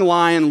roaring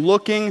lion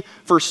looking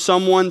for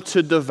someone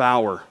to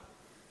devour.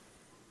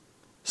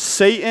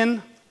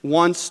 Satan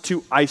wants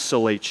to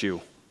isolate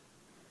you.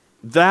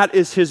 That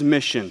is his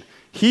mission.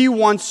 He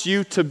wants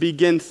you to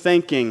begin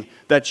thinking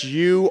that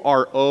you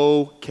are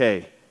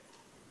okay,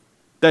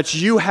 that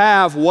you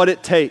have what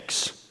it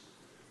takes.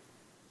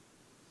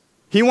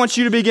 He wants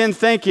you to begin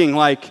thinking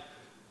like,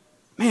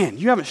 man,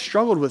 you haven't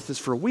struggled with this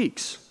for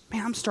weeks.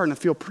 Man, I'm starting to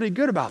feel pretty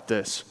good about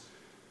this.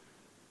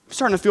 I'm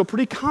starting to feel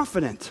pretty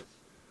confident.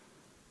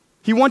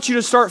 He wants you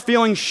to start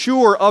feeling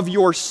sure of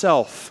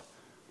yourself.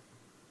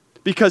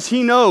 Because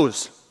he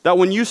knows that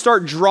when you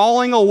start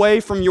drawing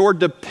away from your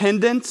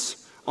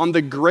dependence on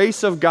the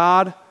grace of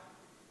God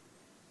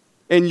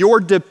and your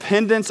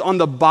dependence on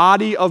the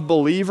body of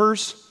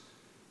believers,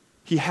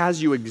 he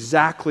has you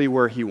exactly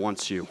where he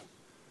wants you.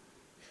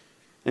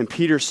 And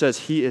Peter says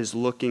he is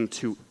looking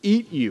to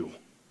eat you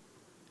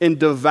and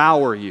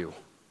devour you.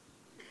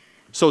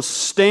 So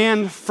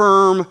stand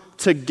firm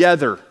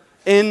together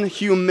in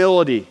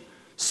humility,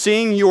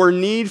 seeing your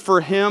need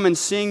for him and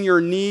seeing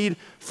your need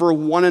for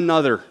one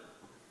another.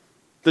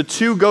 The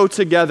two go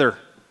together.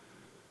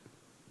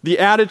 The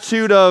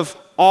attitude of,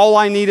 all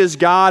I need is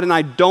God and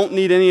I don't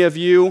need any of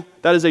you,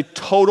 that is a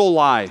total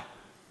lie.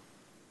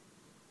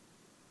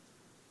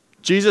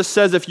 Jesus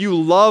says, if you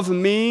love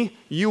me,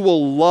 you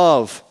will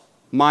love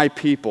my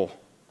people.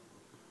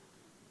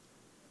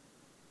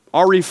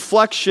 Our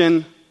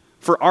reflection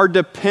for our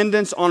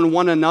dependence on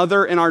one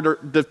another and our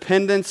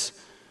dependence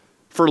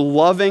for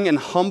loving and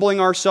humbling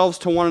ourselves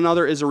to one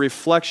another is a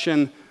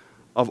reflection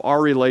of our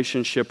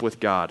relationship with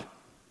God.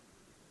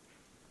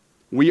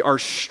 We are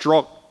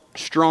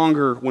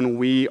stronger when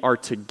we are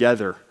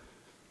together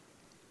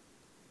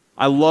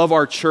I love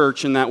our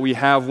church in that we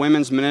have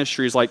women's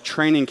ministries like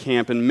Training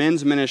Camp and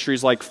men's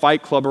ministries like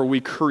Fight Club, where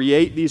we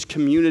create these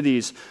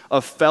communities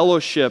of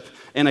fellowship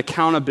and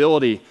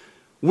accountability.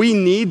 We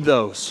need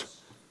those.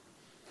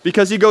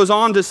 Because he goes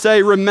on to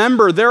say,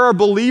 remember, there are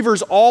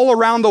believers all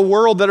around the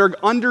world that are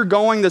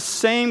undergoing the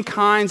same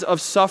kinds of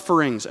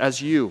sufferings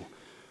as you.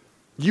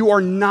 You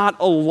are not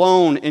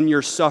alone in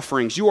your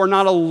sufferings. You are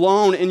not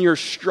alone in your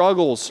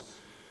struggles.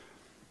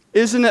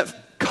 Isn't it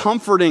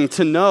comforting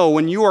to know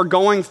when you are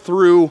going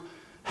through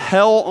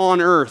hell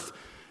on earth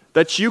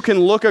that you can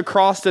look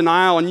across an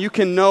aisle and you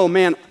can know,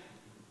 man,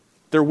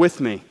 they're with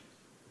me.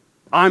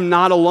 I'm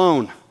not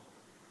alone.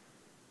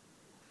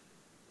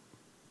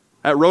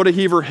 At Rhoda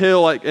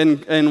Hill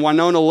in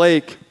Winona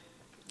Lake,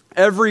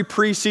 every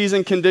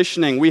preseason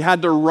conditioning, we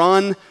had to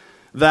run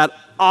that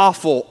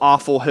awful,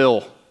 awful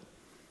hill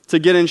to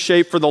get in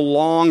shape for the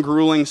long,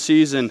 grueling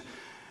season.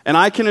 And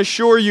I can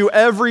assure you,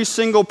 every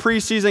single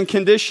preseason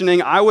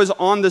conditioning, I was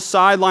on the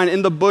sideline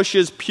in the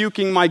bushes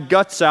puking my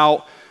guts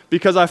out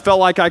because I felt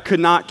like I could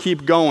not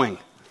keep going.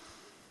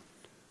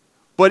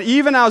 But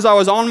even as I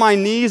was on my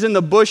knees in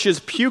the bushes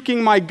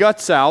puking my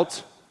guts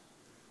out,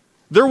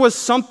 there was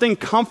something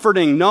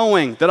comforting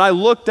knowing that I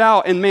looked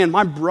out and, man,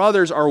 my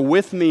brothers are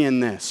with me in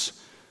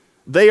this.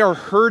 They are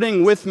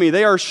hurting with me.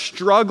 They are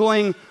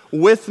struggling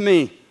with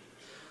me.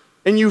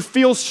 And you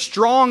feel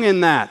strong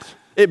in that.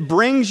 It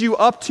brings you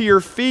up to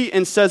your feet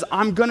and says,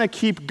 I'm going to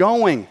keep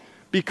going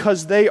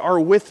because they are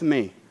with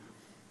me.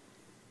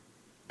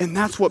 And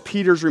that's what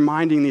Peter's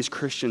reminding these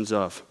Christians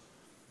of.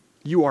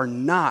 You are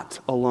not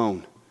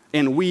alone,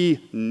 and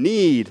we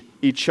need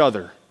each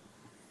other.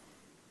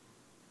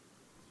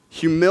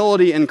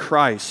 Humility in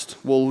Christ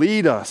will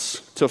lead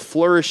us to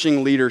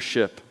flourishing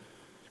leadership,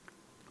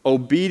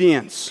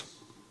 obedience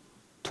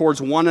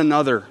towards one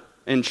another,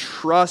 and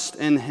trust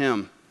in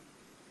Him.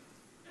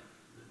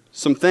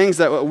 Some things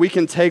that we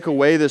can take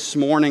away this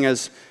morning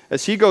as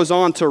he goes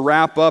on to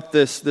wrap up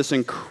this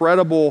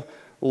incredible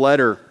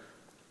letter.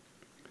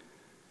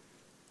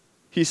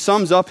 He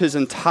sums up his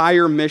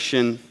entire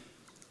mission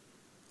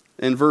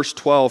in verse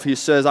 12. He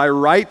says, I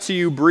write to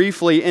you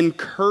briefly,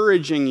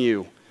 encouraging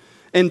you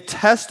and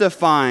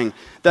testifying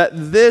that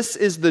this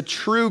is the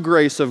true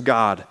grace of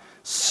God.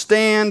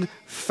 Stand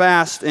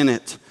fast in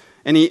it.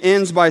 And he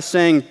ends by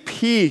saying,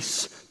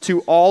 peace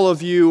to all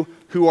of you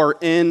who are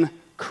in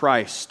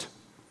Christ.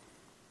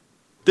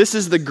 This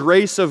is the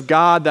grace of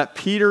God that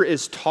Peter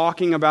is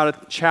talking about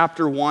in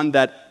chapter 1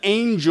 that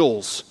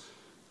angels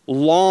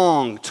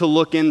long to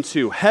look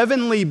into.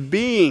 Heavenly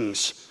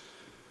beings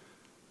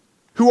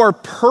who are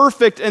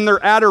perfect in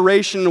their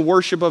adoration and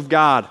worship of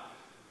God,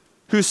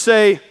 who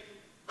say,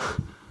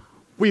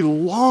 we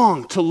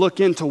long to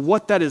look into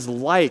what that is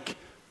like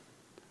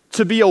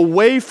to be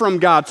away from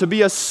God, to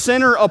be a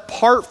sinner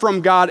apart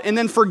from God, and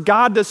then for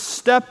God to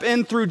step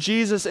in through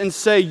Jesus and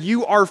say,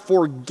 you are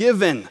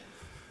forgiven.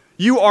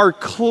 You are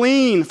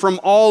clean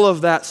from all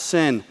of that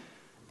sin.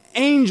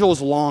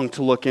 Angels long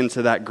to look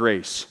into that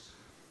grace.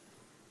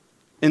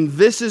 And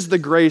this is the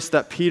grace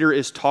that Peter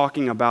is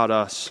talking about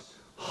us,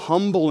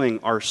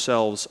 humbling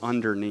ourselves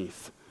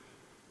underneath.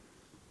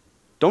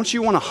 Don't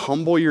you want to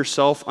humble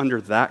yourself under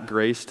that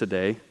grace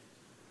today?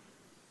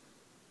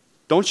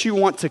 Don't you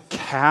want to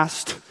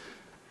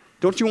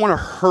don't you want to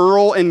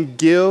hurl and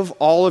give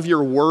all of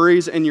your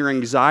worries and your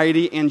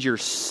anxiety and your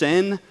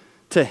sin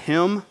to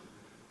Him?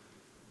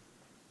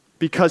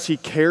 Because He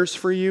cares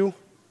for you.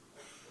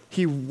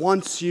 He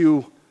wants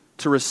you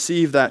to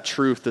receive that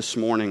truth this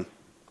morning.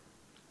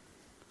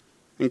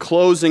 In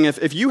closing,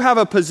 if you have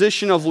a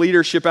position of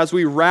leadership, as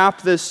we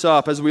wrap this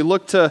up, as we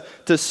look to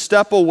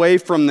step away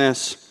from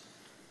this,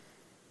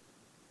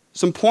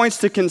 some points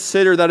to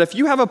consider: that if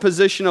you have a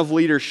position of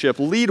leadership,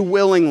 lead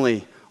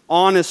willingly,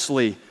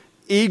 honestly,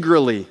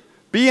 eagerly.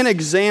 Be an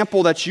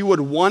example that you would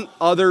want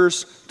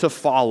others to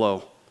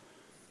follow.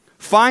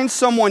 Find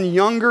someone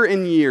younger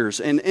in years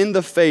and in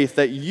the faith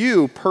that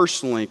you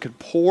personally could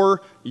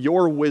pour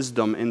your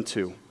wisdom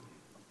into.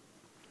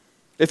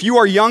 If you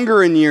are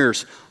younger in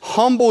years,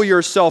 humble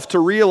yourself to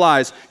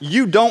realize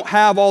you don't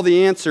have all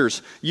the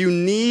answers. You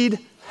need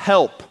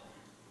help.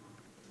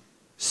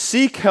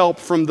 Seek help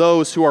from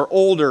those who are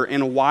older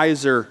and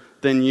wiser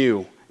than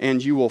you,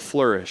 and you will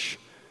flourish.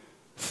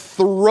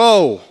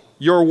 Throw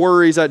your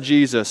worries at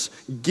Jesus.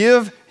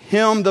 Give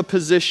Him the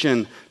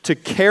position to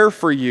care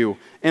for you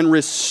and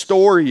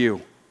restore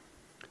you.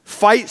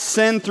 Fight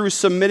sin through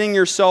submitting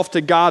yourself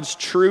to God's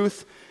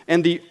truth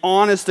and the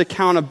honest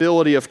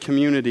accountability of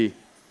community.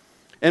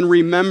 And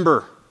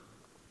remember,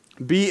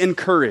 be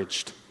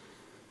encouraged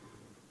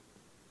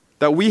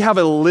that we have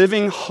a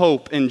living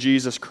hope in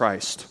Jesus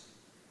Christ.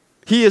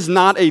 He is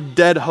not a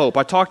dead hope.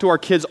 I talk to our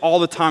kids all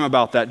the time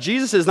about that.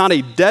 Jesus is not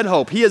a dead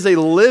hope. He is a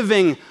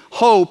living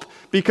hope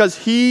because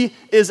He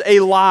is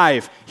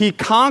alive. He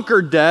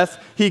conquered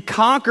death. He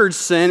conquered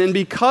sin. And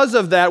because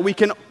of that, we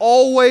can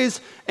always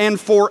and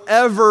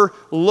forever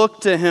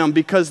look to Him,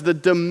 because the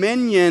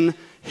dominion,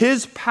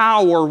 His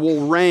power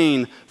will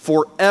reign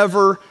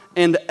forever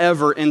and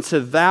ever. And to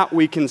that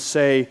we can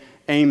say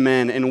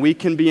amen. And we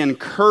can be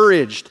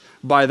encouraged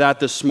by that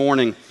this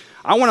morning.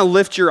 I want to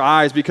lift your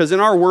eyes because in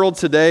our world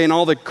today and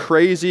all the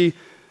crazy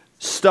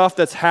stuff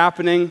that's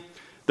happening,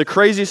 the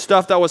crazy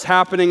stuff that was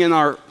happening in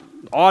our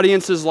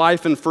audience's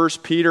life in 1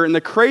 Peter, and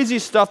the crazy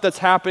stuff that's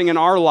happening in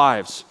our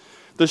lives,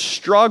 the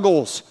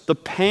struggles, the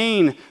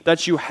pain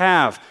that you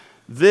have,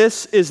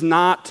 this is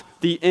not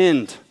the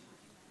end.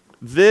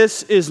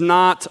 This is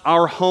not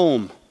our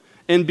home.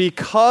 And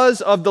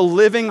because of the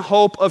living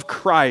hope of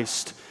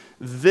Christ,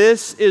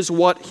 this is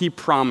what he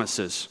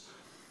promises.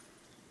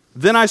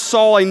 Then I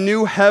saw a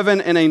new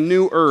heaven and a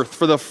new earth,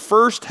 for the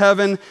first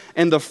heaven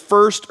and the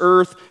first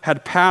earth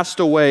had passed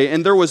away,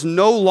 and there was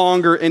no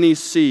longer any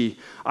sea.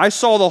 I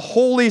saw the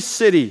holy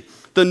city,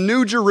 the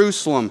new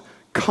Jerusalem,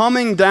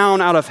 coming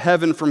down out of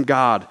heaven from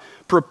God,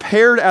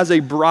 prepared as a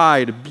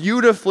bride,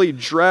 beautifully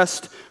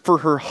dressed for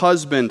her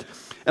husband.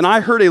 And I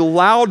heard a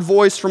loud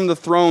voice from the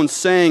throne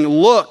saying,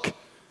 "Look,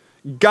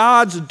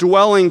 God's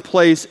dwelling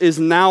place is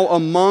now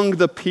among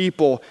the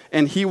people,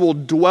 and he will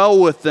dwell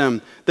with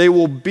them. They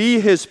will be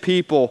his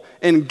people,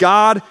 and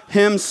God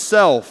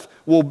himself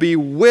will be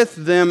with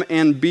them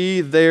and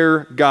be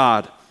their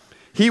God.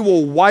 He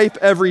will wipe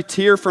every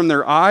tear from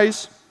their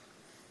eyes.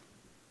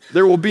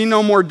 There will be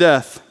no more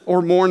death,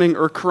 or mourning,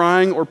 or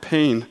crying, or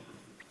pain,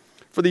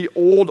 for the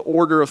old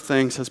order of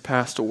things has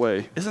passed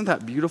away." Isn't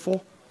that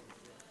beautiful?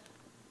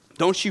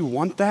 Don't you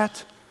want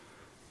that?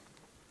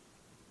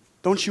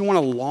 Don't you want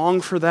to long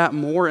for that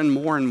more and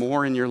more and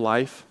more in your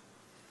life?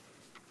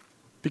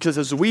 Because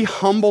as we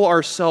humble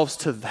ourselves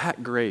to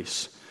that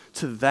grace,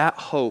 to that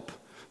hope,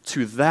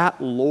 to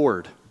that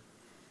Lord,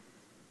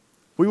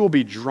 we will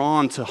be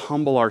drawn to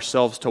humble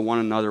ourselves to one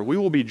another. We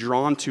will be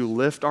drawn to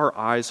lift our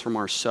eyes from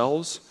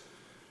ourselves,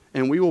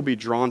 and we will be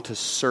drawn to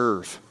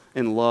serve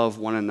and love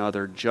one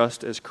another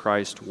just as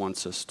Christ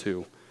wants us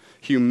to.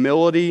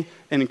 Humility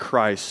in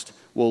Christ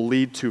will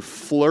lead to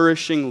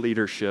flourishing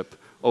leadership,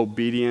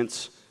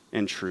 obedience,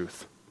 and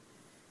truth.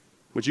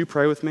 Would you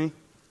pray with me?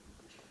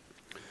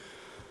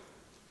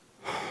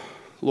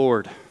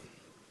 Lord,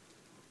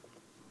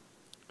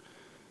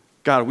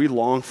 God, we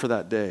long for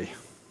that day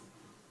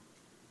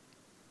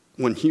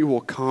when you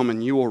will come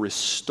and you will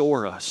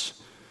restore us.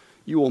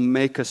 You will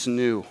make us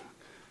new.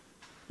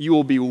 You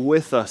will be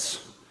with us,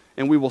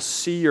 and we will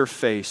see your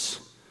face.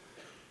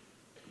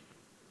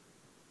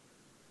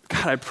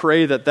 God, I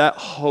pray that that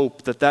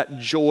hope, that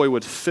joy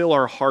would fill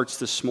our hearts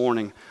this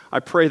morning. I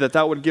pray that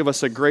that would give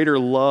us a greater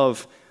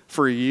love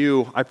for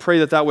you. I pray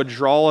that that would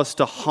draw us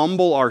to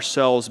humble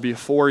ourselves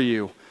before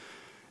you,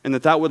 and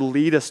that that would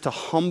lead us to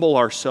humble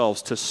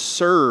ourselves, to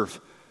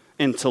serve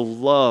and to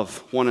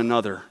love one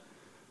another,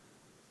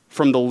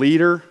 from the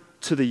leader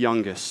to the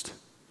youngest.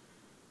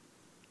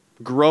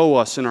 Grow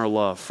us in our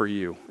love for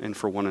you and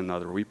for one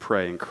another. We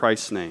pray in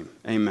Christ's name.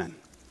 Amen.